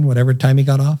 7, whatever time he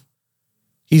got off.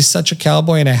 He's such a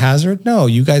cowboy and a hazard. No,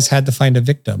 you guys had to find a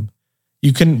victim.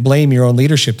 You couldn't blame your own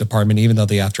leadership department, even though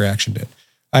the after action did.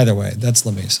 Either way, that's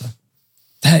La Mesa.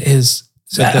 That is.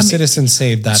 So the citizens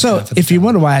saved that. So if you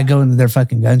wonder why I go into their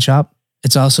fucking gun shop,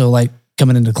 it's also like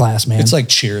coming into class, man. It's like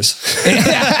Cheers.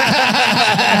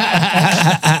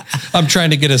 I'm trying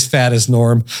to get as fat as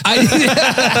Norm.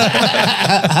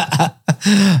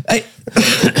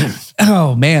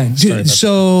 Oh man.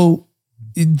 So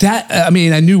that, I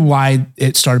mean, I knew why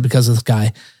it started because of this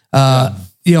guy,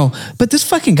 but this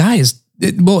fucking guy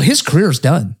his career's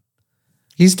done.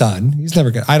 He's done. He's never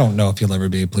going to, I don't know if he'll ever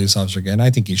be a police officer again. I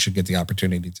think he should get the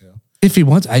opportunity to. If he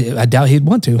wants, I doubt he'd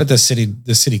want to. But the city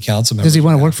council member. Does he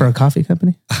want to work for a coffee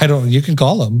company? You can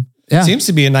call him. Yeah. Seems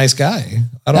to be a nice guy.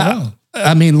 I don't know.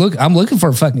 I mean, look, I'm looking for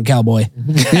a fucking cowboy.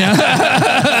 Yeah.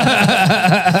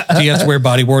 Do you have to wear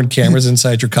body-worn cameras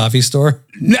inside your coffee store?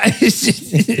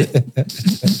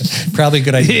 Probably a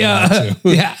good idea.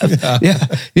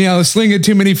 Yeah. Slinging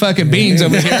too many fucking beans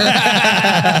over here.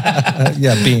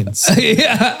 Yeah, beans.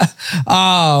 Yeah.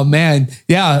 Oh, man.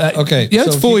 Yeah. Okay. Yeah,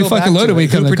 it's fully fucking loaded when you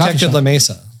come to the coffee shop. Who protected La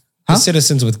Mesa? The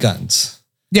citizens with guns.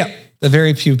 Yeah. The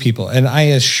very few people. And I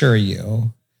assure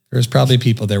you, there's probably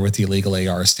people there with illegal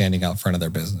AR standing out front of their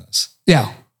business.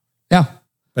 Yeah. Yeah.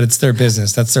 But it's their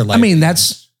business. That's their life. I mean,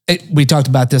 we talked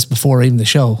about this before, even the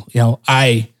show.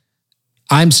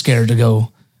 I'm scared to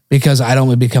go because I don't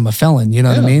want to become a felon. You know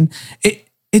what I mean?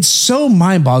 It's so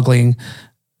mind-boggling.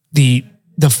 The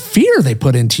fear they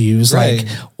put into you is like,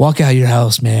 walk out of your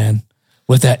house, man,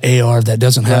 with that AR that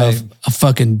doesn't have a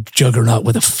fucking juggernaut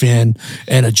with a fin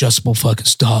and adjustable fucking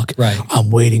stock. Right. I'm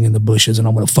waiting in the bushes and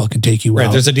I'm going to fucking take you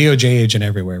out. There's a DOJ agent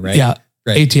everywhere, right? Yeah.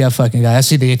 Right. ATF fucking guy. I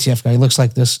see the ATF guy. He looks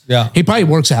like this. Yeah. He probably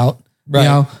works out. Right. You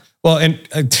know? Well, and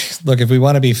look, if we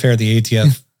want to be fair, the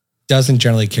ATF doesn't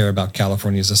generally care about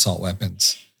California's assault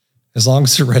weapons. As long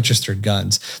as they're registered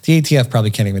guns. The ATF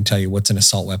probably can't even tell you what's an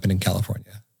assault weapon in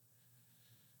California.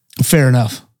 Fair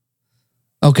enough.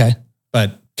 Okay.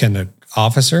 But can the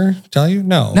officer tell you?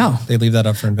 No. No. They leave that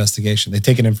up for investigation. They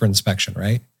take it in for inspection,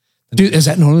 right? Dude, is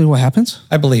that normally what happens?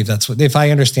 I believe that's what, if I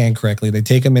understand correctly, they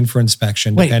take them in for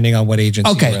inspection depending on what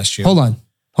agency arrests you. Hold on.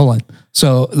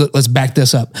 So let's back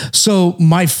this up. So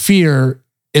my fear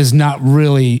is not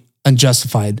really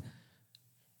unjustified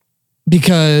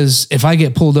because if I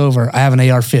get pulled over, I have an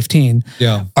AR-15.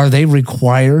 Yeah. Are they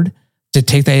required to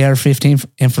take the AR-15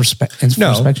 in for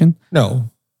inspection?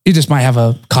 No. You just might have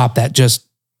a cop that just.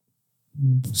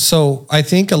 So I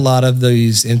think a lot of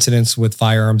these incidents with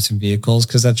firearms and vehicles,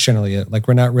 because that's generally it. Like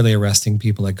we're not really arresting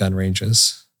people at gun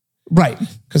ranges. Right.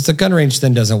 Because the gun range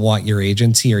then doesn't want your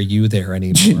agency or you there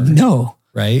anymore. No.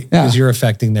 Right? Because you're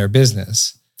affecting their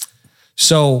business.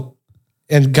 So,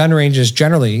 and gun ranges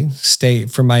generally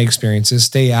from my experiences,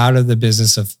 stay out of the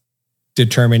business of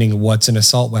determining what's an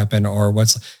assault weapon or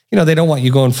they don't want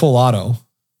you going full auto.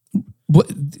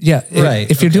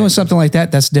 Right. If you're doing something like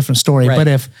that, that's a different story. Right. But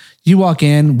if you walk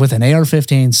in with an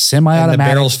AR-15 semi-automatic. And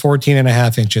the barrel's 14 and a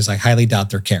half inches, I highly doubt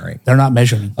they're carrying. They're not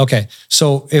measuring. Okay.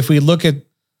 So if we look at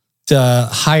the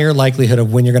higher likelihood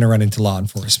of when you're going to run into law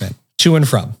enforcement. To and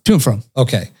from. To and from.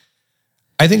 Okay.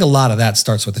 I think a lot of that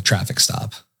starts with a traffic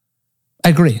stop. I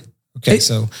agree. Okay.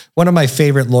 So one of my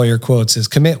favorite lawyer quotes is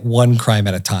commit one crime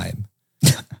at a time.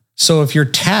 So if your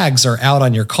tags are out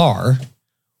on your car,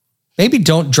 maybe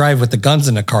don't drive with the guns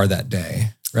in the car that day,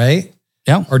 right?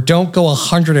 Yeah. Or don't go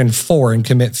 104 and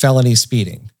commit felony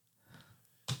speeding.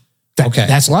 Okay.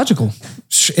 That's logical.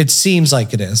 It seems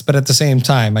like it is, but at the same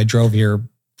time, I drove here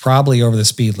probably over the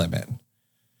speed limit.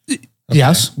 Okay.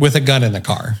 Yes. With a gun in the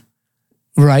car.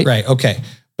 Right. Right. Okay.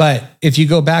 But if you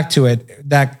go back to it,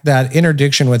 that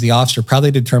interdiction with the officer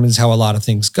probably determines how a lot of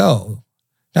things go.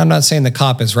 Now, I'm not saying the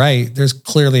cop is right. There's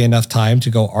clearly enough time to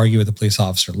go argue with the police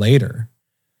officer later,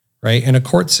 right? In a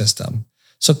court system.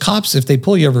 So cops, if they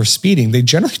pull you over speeding, they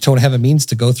generally don't have a means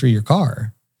to go through your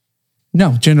car.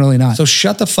 No, generally not. So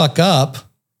shut the fuck up,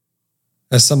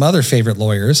 as some other favorite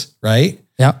lawyers, right?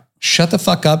 Yeah. Shut the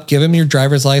fuck up, give them your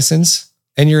driver's license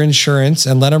and your insurance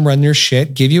and let them run your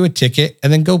shit, give you a ticket,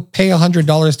 and then go pay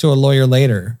 $100 to a lawyer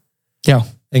later. Yeah.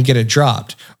 And get it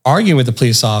dropped. Arguing with the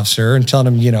police officer and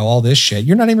telling him, all this shit.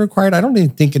 You're not even required. I don't even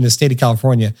think in the state of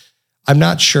California, I'm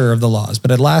not sure of the laws,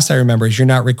 but at last I remember is you're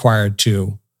not required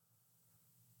to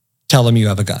tell them you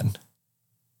have a gun.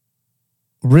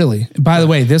 Really? By the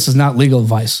way, this is not legal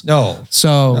advice. No.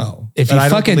 So if you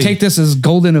fucking take this as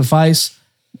golden advice,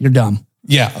 you're dumb.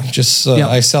 Yeah. Just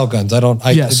I sell guns.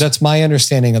 That's my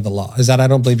understanding of the law is that I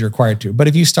don't believe you're required to. But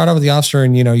if you start out with the officer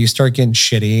and, you start getting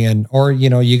shitty or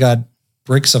you got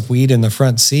bricks of weed in the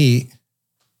front seat.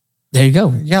 There you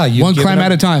go. Yeah. One crime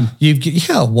at a time.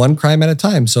 One crime at a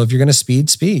time. So if you're going to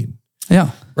speed. Yeah.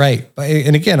 Right.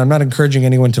 And again, I'm not encouraging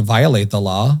anyone to violate the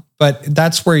law, but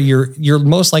that's where your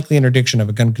most likely interdiction of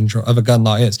a gun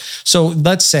law is. So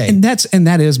let's say. And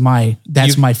that is my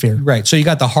fear. Right. So you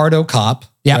got the hardo cop.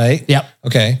 Yeah. Right. Yep.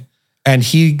 Okay. And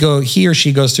he or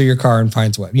she goes through your car and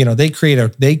finds what,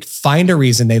 they find a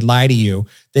reason, they lie to you,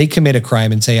 they commit a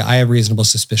crime and say, I have reasonable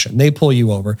suspicion. They pull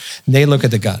you over, and they look at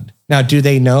the gun. Now, do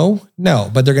they know? No,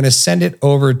 but they're going to send it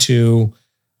over to,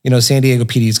 San Diego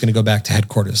PD is going to go back to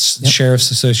headquarters. Yep. The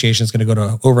Sheriff's Association is going to go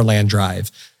to Overland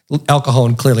Drive, El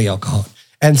Cajon, clearly El Cajon.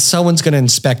 And someone's going to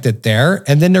inspect it there.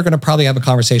 And then they're going to probably have a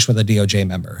conversation with a DOJ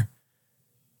member,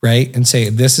 right? And say,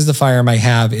 this is the firearm I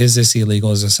have. Is this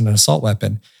illegal? Is this an assault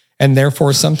weapon? And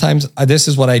therefore, sometimes this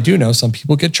is what I do know. Some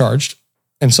people get charged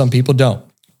and some people don't.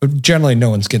 But generally,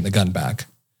 no one's getting the gun back.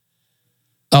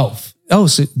 Oh,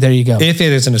 so there you go. If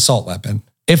it is an assault weapon.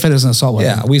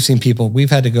 Yeah, we've seen people, we've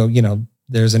had to go,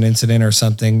 there's an incident or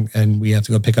something and we have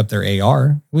to go pick up their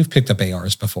AR. We've picked up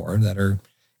ARs before that are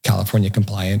California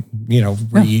compliant,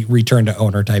 return to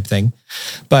owner type thing.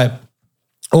 But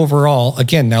overall,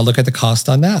 again, now look at the cost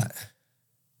on that.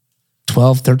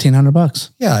 $1,300.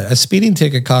 Yeah. A speeding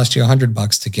ticket costs you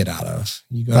 $100 to get out of.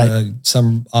 You go to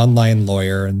some online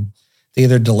lawyer and they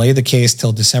either delay the case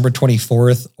till December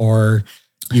 24th or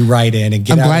you write in and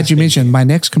get out. I'm glad you mentioned my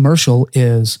next commercial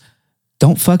is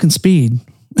don't fucking speed.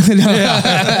 But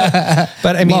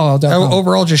I mean,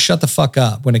 overall, just shut the fuck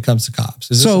up when it comes to cops.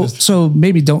 So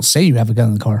maybe don't say you have a gun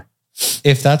in the car.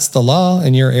 If that's the law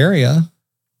in your area.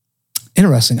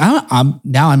 Interesting. I'm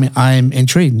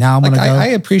intrigued. Now I'm going to go. I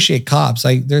appreciate cops.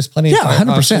 There's plenty of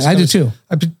 100%. I do too.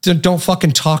 Don't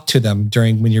fucking talk to them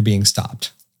when you're being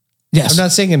stopped. Yes. I'm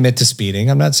not saying admit to speeding.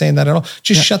 I'm not saying that at all.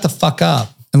 Just shut the fuck up.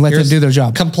 And let them do their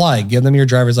job. Comply. Give them your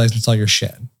driver's license, all your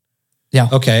shit. Yeah.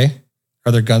 Okay.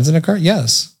 Are there guns in a car?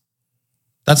 Yes.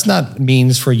 That's not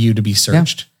means for you to be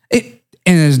searched. Yeah.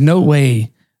 And there's no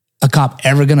way a cop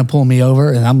ever going to pull me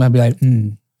over and I'm going to be like,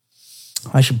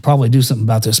 I should probably do something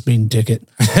about this speeding ticket.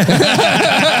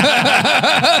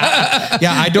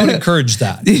 Yeah, I don't encourage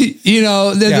that.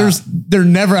 They're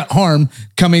never at harm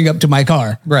coming up to my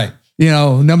car. Right.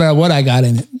 No matter what I got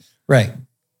in it. Right.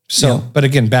 So, but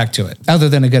again, back to it. Other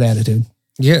than a good attitude.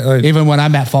 Yeah. Even when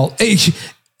I'm at fault.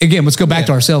 Again, let's go back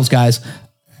to ourselves, guys.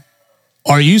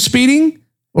 Are you speeding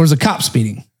or is the cop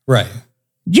speeding? Right.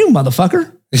 You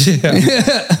motherfucker.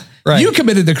 Yeah. Right. You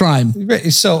committed the crime.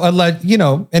 So,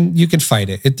 and you can fight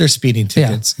it. They're speeding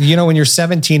tickets. Yeah. When you're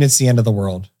 17, it's the end of the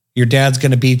world. Your dad's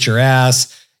going to beat your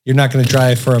ass. You're not going to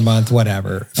drive for a month,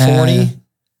 whatever. 40.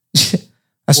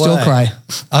 I still cry.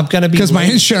 I'm going to be. Because my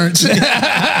insurance.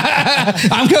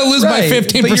 I'm going to lose my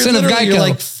 15% of Geico. You're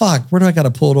like, fuck, where do I got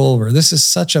to pull it over? This is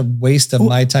such a waste of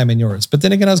my time and yours. But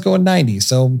then again, I was going 90.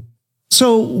 So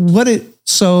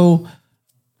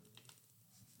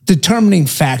determining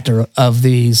factor of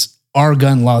these are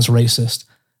gun laws racist?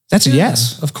 That's a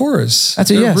yes. Of course.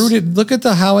 That's a yes. Rooted. Look at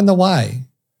the how and the why.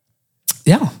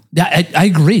 Yeah. I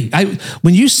agree.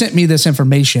 When you sent me this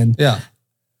information,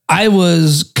 I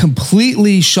was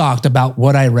completely shocked about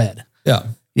what I read. Yeah.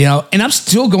 You know, and I'm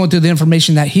still going through the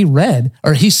information that he read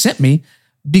or he sent me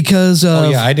because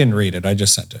I didn't read it. I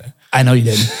just sent it. I know you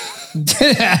didn't.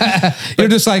 You're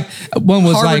just like, one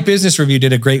was Harvard like, Business Review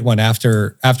did a great one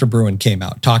after Bruin came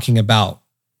out, talking about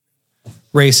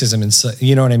racism and,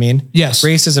 you know what I mean? Yes.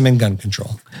 Racism and gun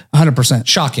control. 100%.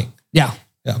 Shocking. Yeah.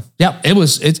 Yeah. Yeah.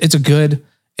 It's a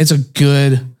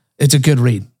good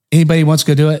read. Anybody wants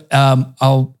to go do it?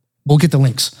 We'll get the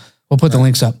links. We'll put the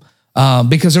links up.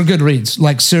 Because they're good reads.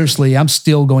 Like seriously, I'm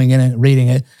still going in and reading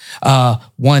it.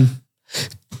 One,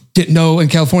 didn't know in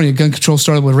California, gun control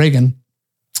started with Reagan.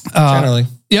 Generally.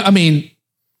 Yeah, I mean,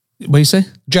 what do you say?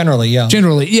 Generally, yeah.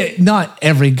 Generally, yeah. Not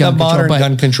every gun The control, modern but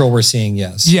gun control we're seeing,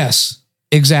 yes. yes,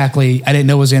 exactly. I didn't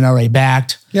know it was NRA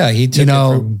backed. Yeah, he took it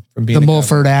from being the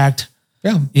Mulford Act.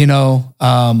 Yeah. You know,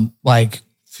 like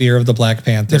fear of the Black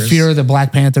Panthers. the fear of the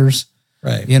Black Panthers.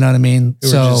 Right. You know what I mean? Who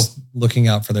So were just looking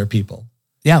out for their people.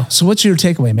 yeah. So what's your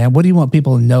takeaway, man? What do you want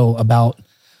people to know about?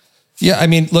 Yeah, I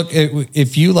mean, look,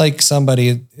 if you like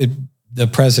somebody, the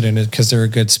president, because they're a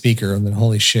good speaker, and then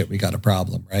holy shit, we got a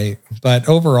problem, right? But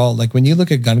overall, like when you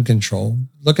look at gun control,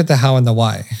 look at the how and the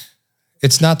why.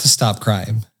 It's not to stop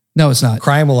crime. No, it's not.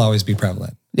 Crime will always be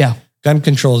prevalent. Yeah. Gun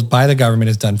control by the government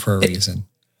is done for a reason.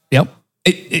 Yep.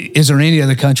 Is there any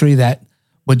other country that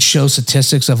would show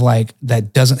statistics of like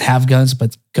that doesn't have guns,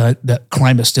 but that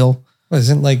crime is still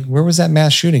Wasn't like, where was that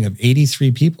mass shooting of 83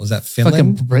 people? Is that fucking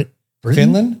Finland? Britain?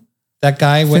 Finland? That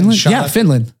guy went and Finland? shot. Yeah,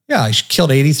 Finland. Yeah, he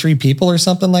killed 83 people or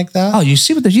something like that. Oh, you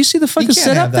see did you see the He fucking can't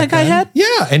setup have that guy gun. had?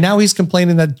 Yeah, and now he's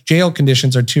complaining that jail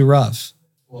conditions are too rough.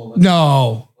 Well,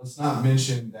 No. let's not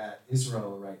mention that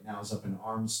Israel right now is up in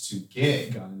arms to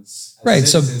get guns as Right,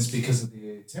 so- citizens because of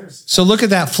the terrorist. So look at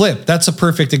that flip. That's a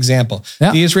perfect example.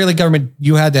 Yeah. The Israeli government,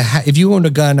 you had to, if you owned a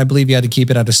gun, I believe you had to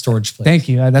keep it at a storage place. Thank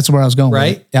you. That's where I was going.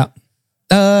 Right? With it.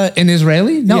 Yeah. In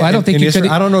Israeli? No, Yeah, I don't think in you Israel-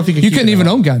 could. I don't know if you could You keep couldn't it even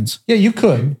at all. own guns. Yeah, you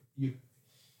could.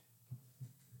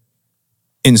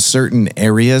 In certain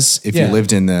areas, if Yeah. you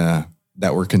lived in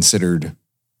that were considered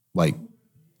like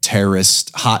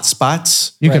terrorist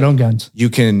hotspots, You could Right. own guns. you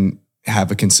can have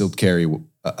a concealed carry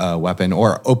weapon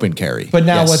or open carry. But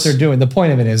now Yes. what they're doing, the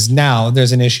point of it is now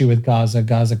there's an issue with Gaza.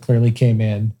 Gaza clearly came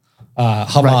in.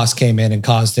 Hamas came in and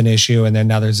caused an issue. And then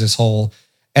now there's this whole,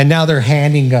 and now they're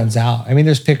handing guns out. I mean,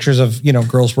 there's pictures of,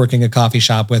 girls working a coffee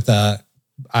shop with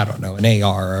I don't know, an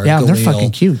AR or a Yeah, they're Galil.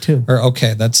 fucking cute too. Or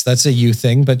okay, that's a you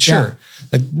thing, but sure.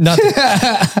 Like, nothing.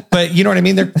 But you know what I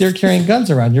mean? They're carrying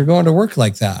guns around. You're going to work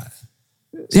like that.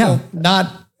 Yeah.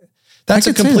 That's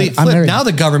a could say complete that. I'm flip. married. now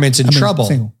the government's in trouble,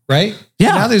 single. right?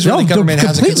 Yeah. Now the Israeli No, government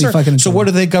has a completely concern. fucking in So what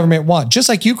do the government want? Just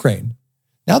like Ukraine.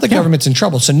 Now the government's in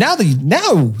trouble. So now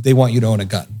they want you to own a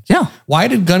gun. Yeah. Why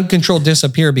did gun control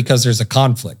disappear? Because there's a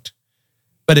conflict.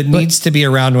 But it needs to be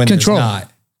around when Control. there's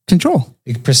not. Control.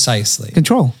 Precisely.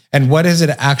 Control. And what has it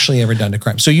actually ever done to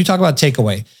crime? So you talk about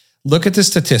takeaway. Look at the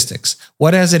statistics.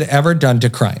 What has it ever done to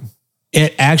crime?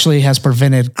 It actually has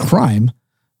prevented crime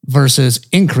versus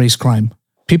increased crime.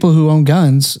 People who own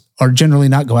guns are generally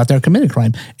not go out there and commit a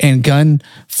crime. And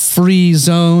gun-free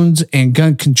zones and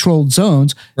gun-controlled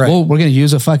zones, Right. well, we're going to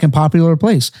use a fucking popular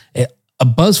place, a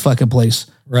buzz fucking place,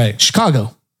 Right.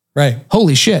 Chicago. Right.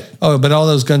 Holy shit. Oh, but all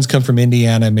those guns come from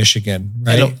Indiana, Michigan,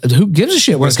 right? Who gives a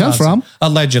shit where it comes from?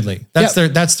 Allegedly. That's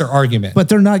their argument. But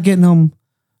they're not getting them.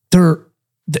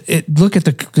 Look at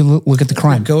the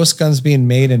crime. Ghost guns being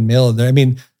made and milled. I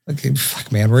mean, okay,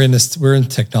 fuck, man, we're in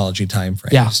technology time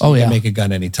frame. Yeah. So Oh, you can yeah. make a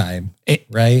gun anytime, It-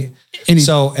 right?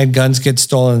 And guns get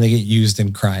stolen and they get used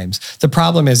in crimes. The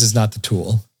problem is not the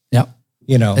tool. Yeah.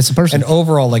 It's the person. And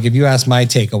overall, like if you ask my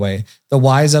takeaway, the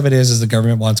whys of it is the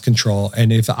government wants control.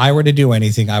 And if I were to do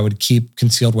anything, I would keep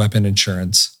concealed weapon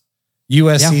insurance,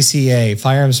 USCCA,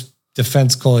 Firearms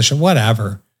Defense Coalition,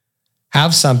 whatever.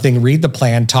 Have something, read the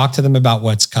plan, talk to them about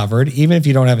what's covered, even if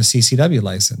you don't have a CCW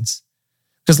license.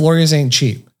 Because lawyers ain't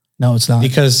cheap. No, it's not.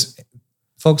 Because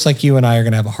folks like you and I are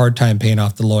going to have a hard time paying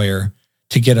off the lawyer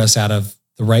to get us out of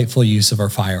the rightful use of our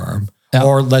firearm. Yeah.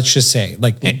 Or let's just say,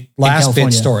 like In last bit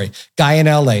California. story, guy in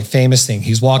LA, famous thing.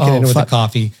 He's walking in with fuck. a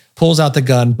coffee, pulls out the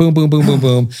gun, boom, boom, boom, boom,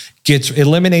 boom,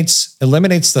 eliminates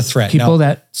the threat. Can you Now, pull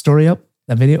that story up?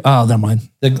 That video? Oh, never mind.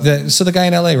 so the guy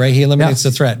in LA, right? He eliminates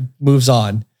the threat, moves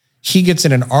on. He gets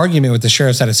in an argument with the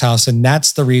sheriffs at his house, and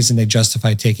that's the reason they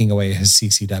justify taking away his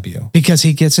CCW. Because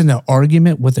he gets in an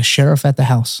argument with the sheriff at the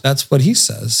house. That's what he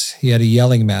says. He had a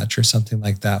yelling match or something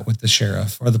like that with the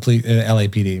sheriff or the police,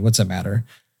 LAPD. What's it matter?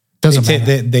 Doesn't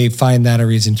matter. They find that a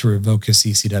reason to revoke his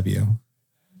CCW.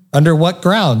 Under what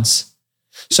grounds?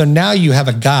 So now you have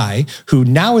a guy who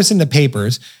now is in the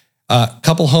papers. A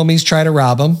couple homies try to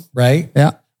rob him, right?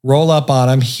 Yeah. roll up on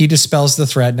him. He dispels the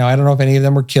threat. Now, I don't know if any of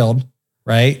them were killed,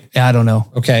 right? Yeah, I don't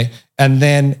know. Okay. And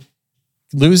then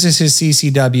loses his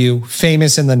CCW,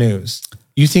 famous in the news.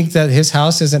 You think that his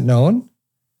house isn't known?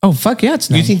 Oh, fuck yeah, it's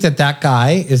known. You think that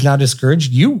guy is now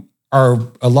discouraged? You are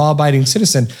a law-abiding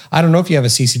citizen. I don't know if you have a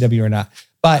CCW or not,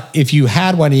 but if you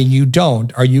had one and you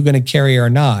don't, are you going to carry or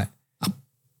not?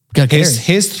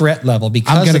 His threat level,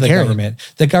 because of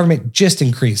the government just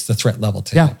increased the threat level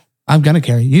to him. I'm going to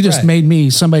carry. You just made me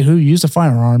somebody who used a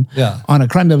firearm on a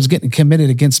crime that was getting committed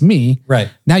against me. Right.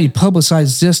 Now you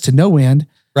publicize this to no end.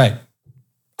 Right.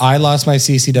 I lost my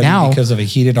CCW because of a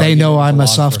heated argument. They know I'm a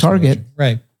soft target.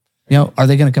 Right. You know, are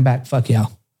they going to come back? Fuck yeah.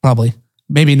 Probably.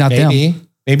 Maybe not them.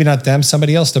 Maybe not them.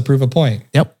 Somebody else to prove a point.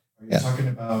 Yep. Are you talking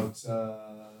about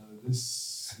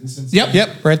this incident?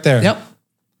 Yep. Right there. Yep.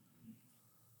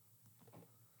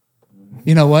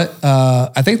 You know what?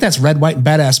 I think that's Red, White, and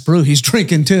Badass Brew. He's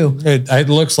drinking too. It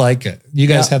looks like it. You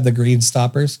guys have the green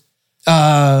stoppers?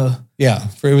 Yeah.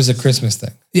 It was a Christmas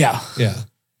thing. Yeah. Yeah.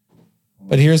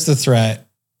 But here's the threat.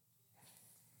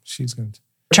 She's going to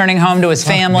returning home to his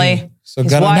family. So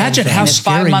his wife imagine how and his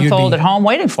scary 5-month-old at home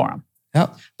waiting for him.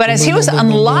 Yep. But as he was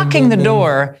unlocking the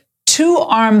door, 2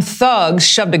 armed thugs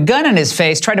shoved a gun in his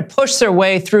face, tried to push their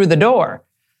way through the door.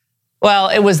 Well,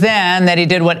 it was then that he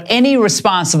did what any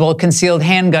responsible concealed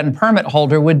handgun permit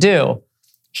holder would do.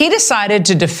 He decided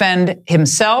to defend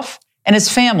himself and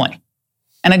his family,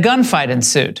 and a gunfight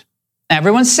ensued. Now,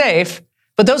 everyone's safe,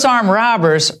 but those armed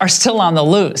robbers are still on the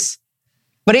loose.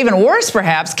 But even worse,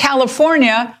 perhaps,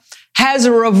 California has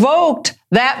revoked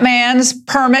that man's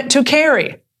permit to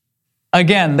carry.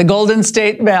 Again, the Golden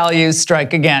State values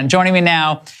strike again. Joining me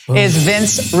now is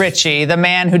Vince Ritchie, the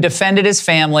man who defended his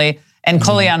family, and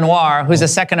Colion Wyer, who's a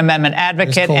Second Amendment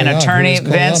advocate and attorney.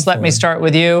 Vince, let me start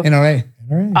with you. NRA.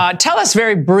 Tell us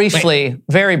very briefly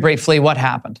what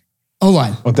happened. Hold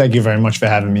on. Well, thank you very much for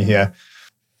having me here.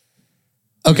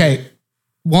 Okay.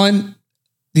 One,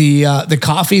 the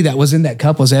coffee that was in that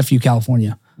cup was FU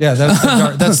California. Yeah,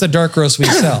 that's the dark roast we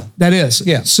sell. That is.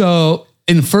 Yeah. So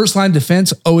in first line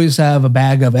defense, always have a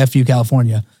bag of FU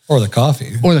California. Or the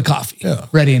coffee. Yeah.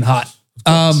 Ready and hot.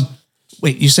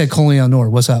 Wait, you said Colion Wyer.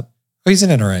 What's up? Oh, he's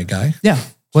an NRA guy. Yeah.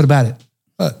 What about it?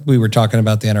 We were talking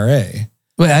about the NRA.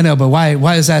 Well, I know, but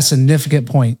why is that a significant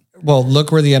point? Well,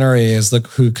 look where the NRA is. Look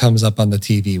who comes up on the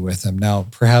TV with him. Now,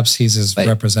 perhaps he's his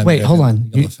representative. Wait, hold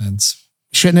on. Offense.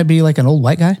 Shouldn't it be like an old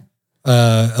white guy?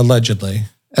 Allegedly.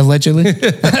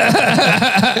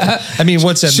 I mean,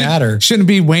 what's it matter? Shouldn't it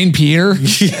be Wayne Pierre?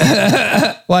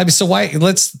 Well, so why?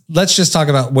 Let's just talk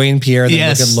about Wayne Pierre. Then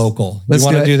look at local. You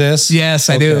want to do this? Yes,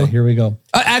 I do. Here we go.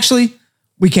 Actually,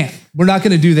 we can't. We're not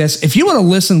going to do this. If you want to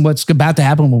listen, what's about to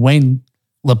happen with Wayne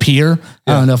LaPierre,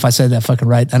 I don't know if I said that fucking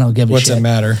right. I don't give a shit. What's it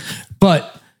matter?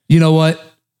 But you know what?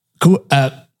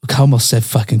 I almost said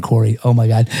fucking Corey. Oh my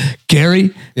God,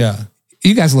 Gary. Yeah.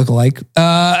 You guys look alike.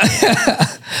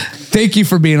 Thank you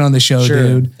for being on the show,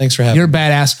 dude. Thanks for having me. You're me.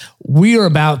 Badass. We are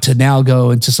about to now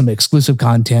go into some exclusive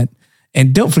content.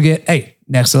 And don't forget, hey,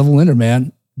 Next Level Lender,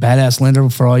 man. Badass lender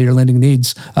for all your lending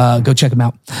needs. Go check them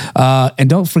out. And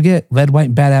don't forget, Red, White,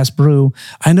 and Badass Brew.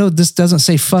 I know this doesn't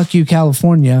say fuck you,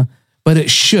 California, but it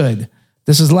should.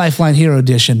 This is Lifeline Hero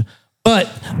Edition. But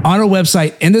on our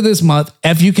website, end of this month,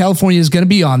 FU California is going to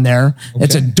be on there. Okay.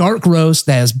 It's a dark roast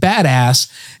that is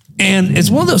badass. And it's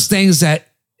one of those things that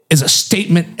is a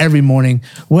statement every morning,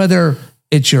 whether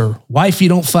it's your wife you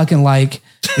don't fucking like,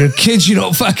 your kids you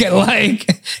don't fucking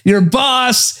like, your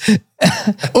boss,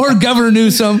 or Governor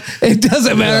Newsom. It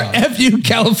doesn't matter. FU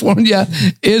California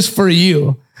is for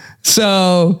you.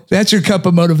 So that's your cup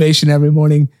of motivation every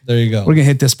morning. There you go. We're going to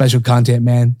hit this special content,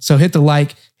 man. So hit the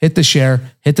like, hit the share,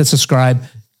 hit the subscribe.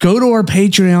 Go to our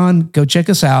Patreon. Go check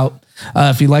us out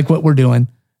if you like what we're doing.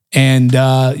 And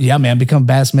yeah, man, become a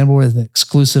Badass member with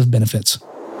exclusive benefits.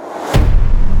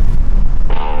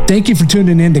 Thank you for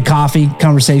tuning in to Coffee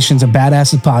Conversations, a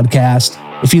Badasses podcast.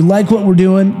 If you like what we're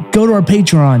doing, go to our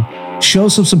Patreon. Show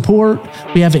some support.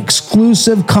 We have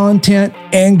exclusive content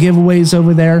and giveaways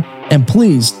over there. And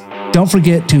please don't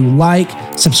forget to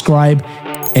like, subscribe,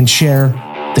 and share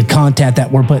the content that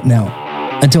we're putting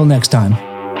out. Until next time.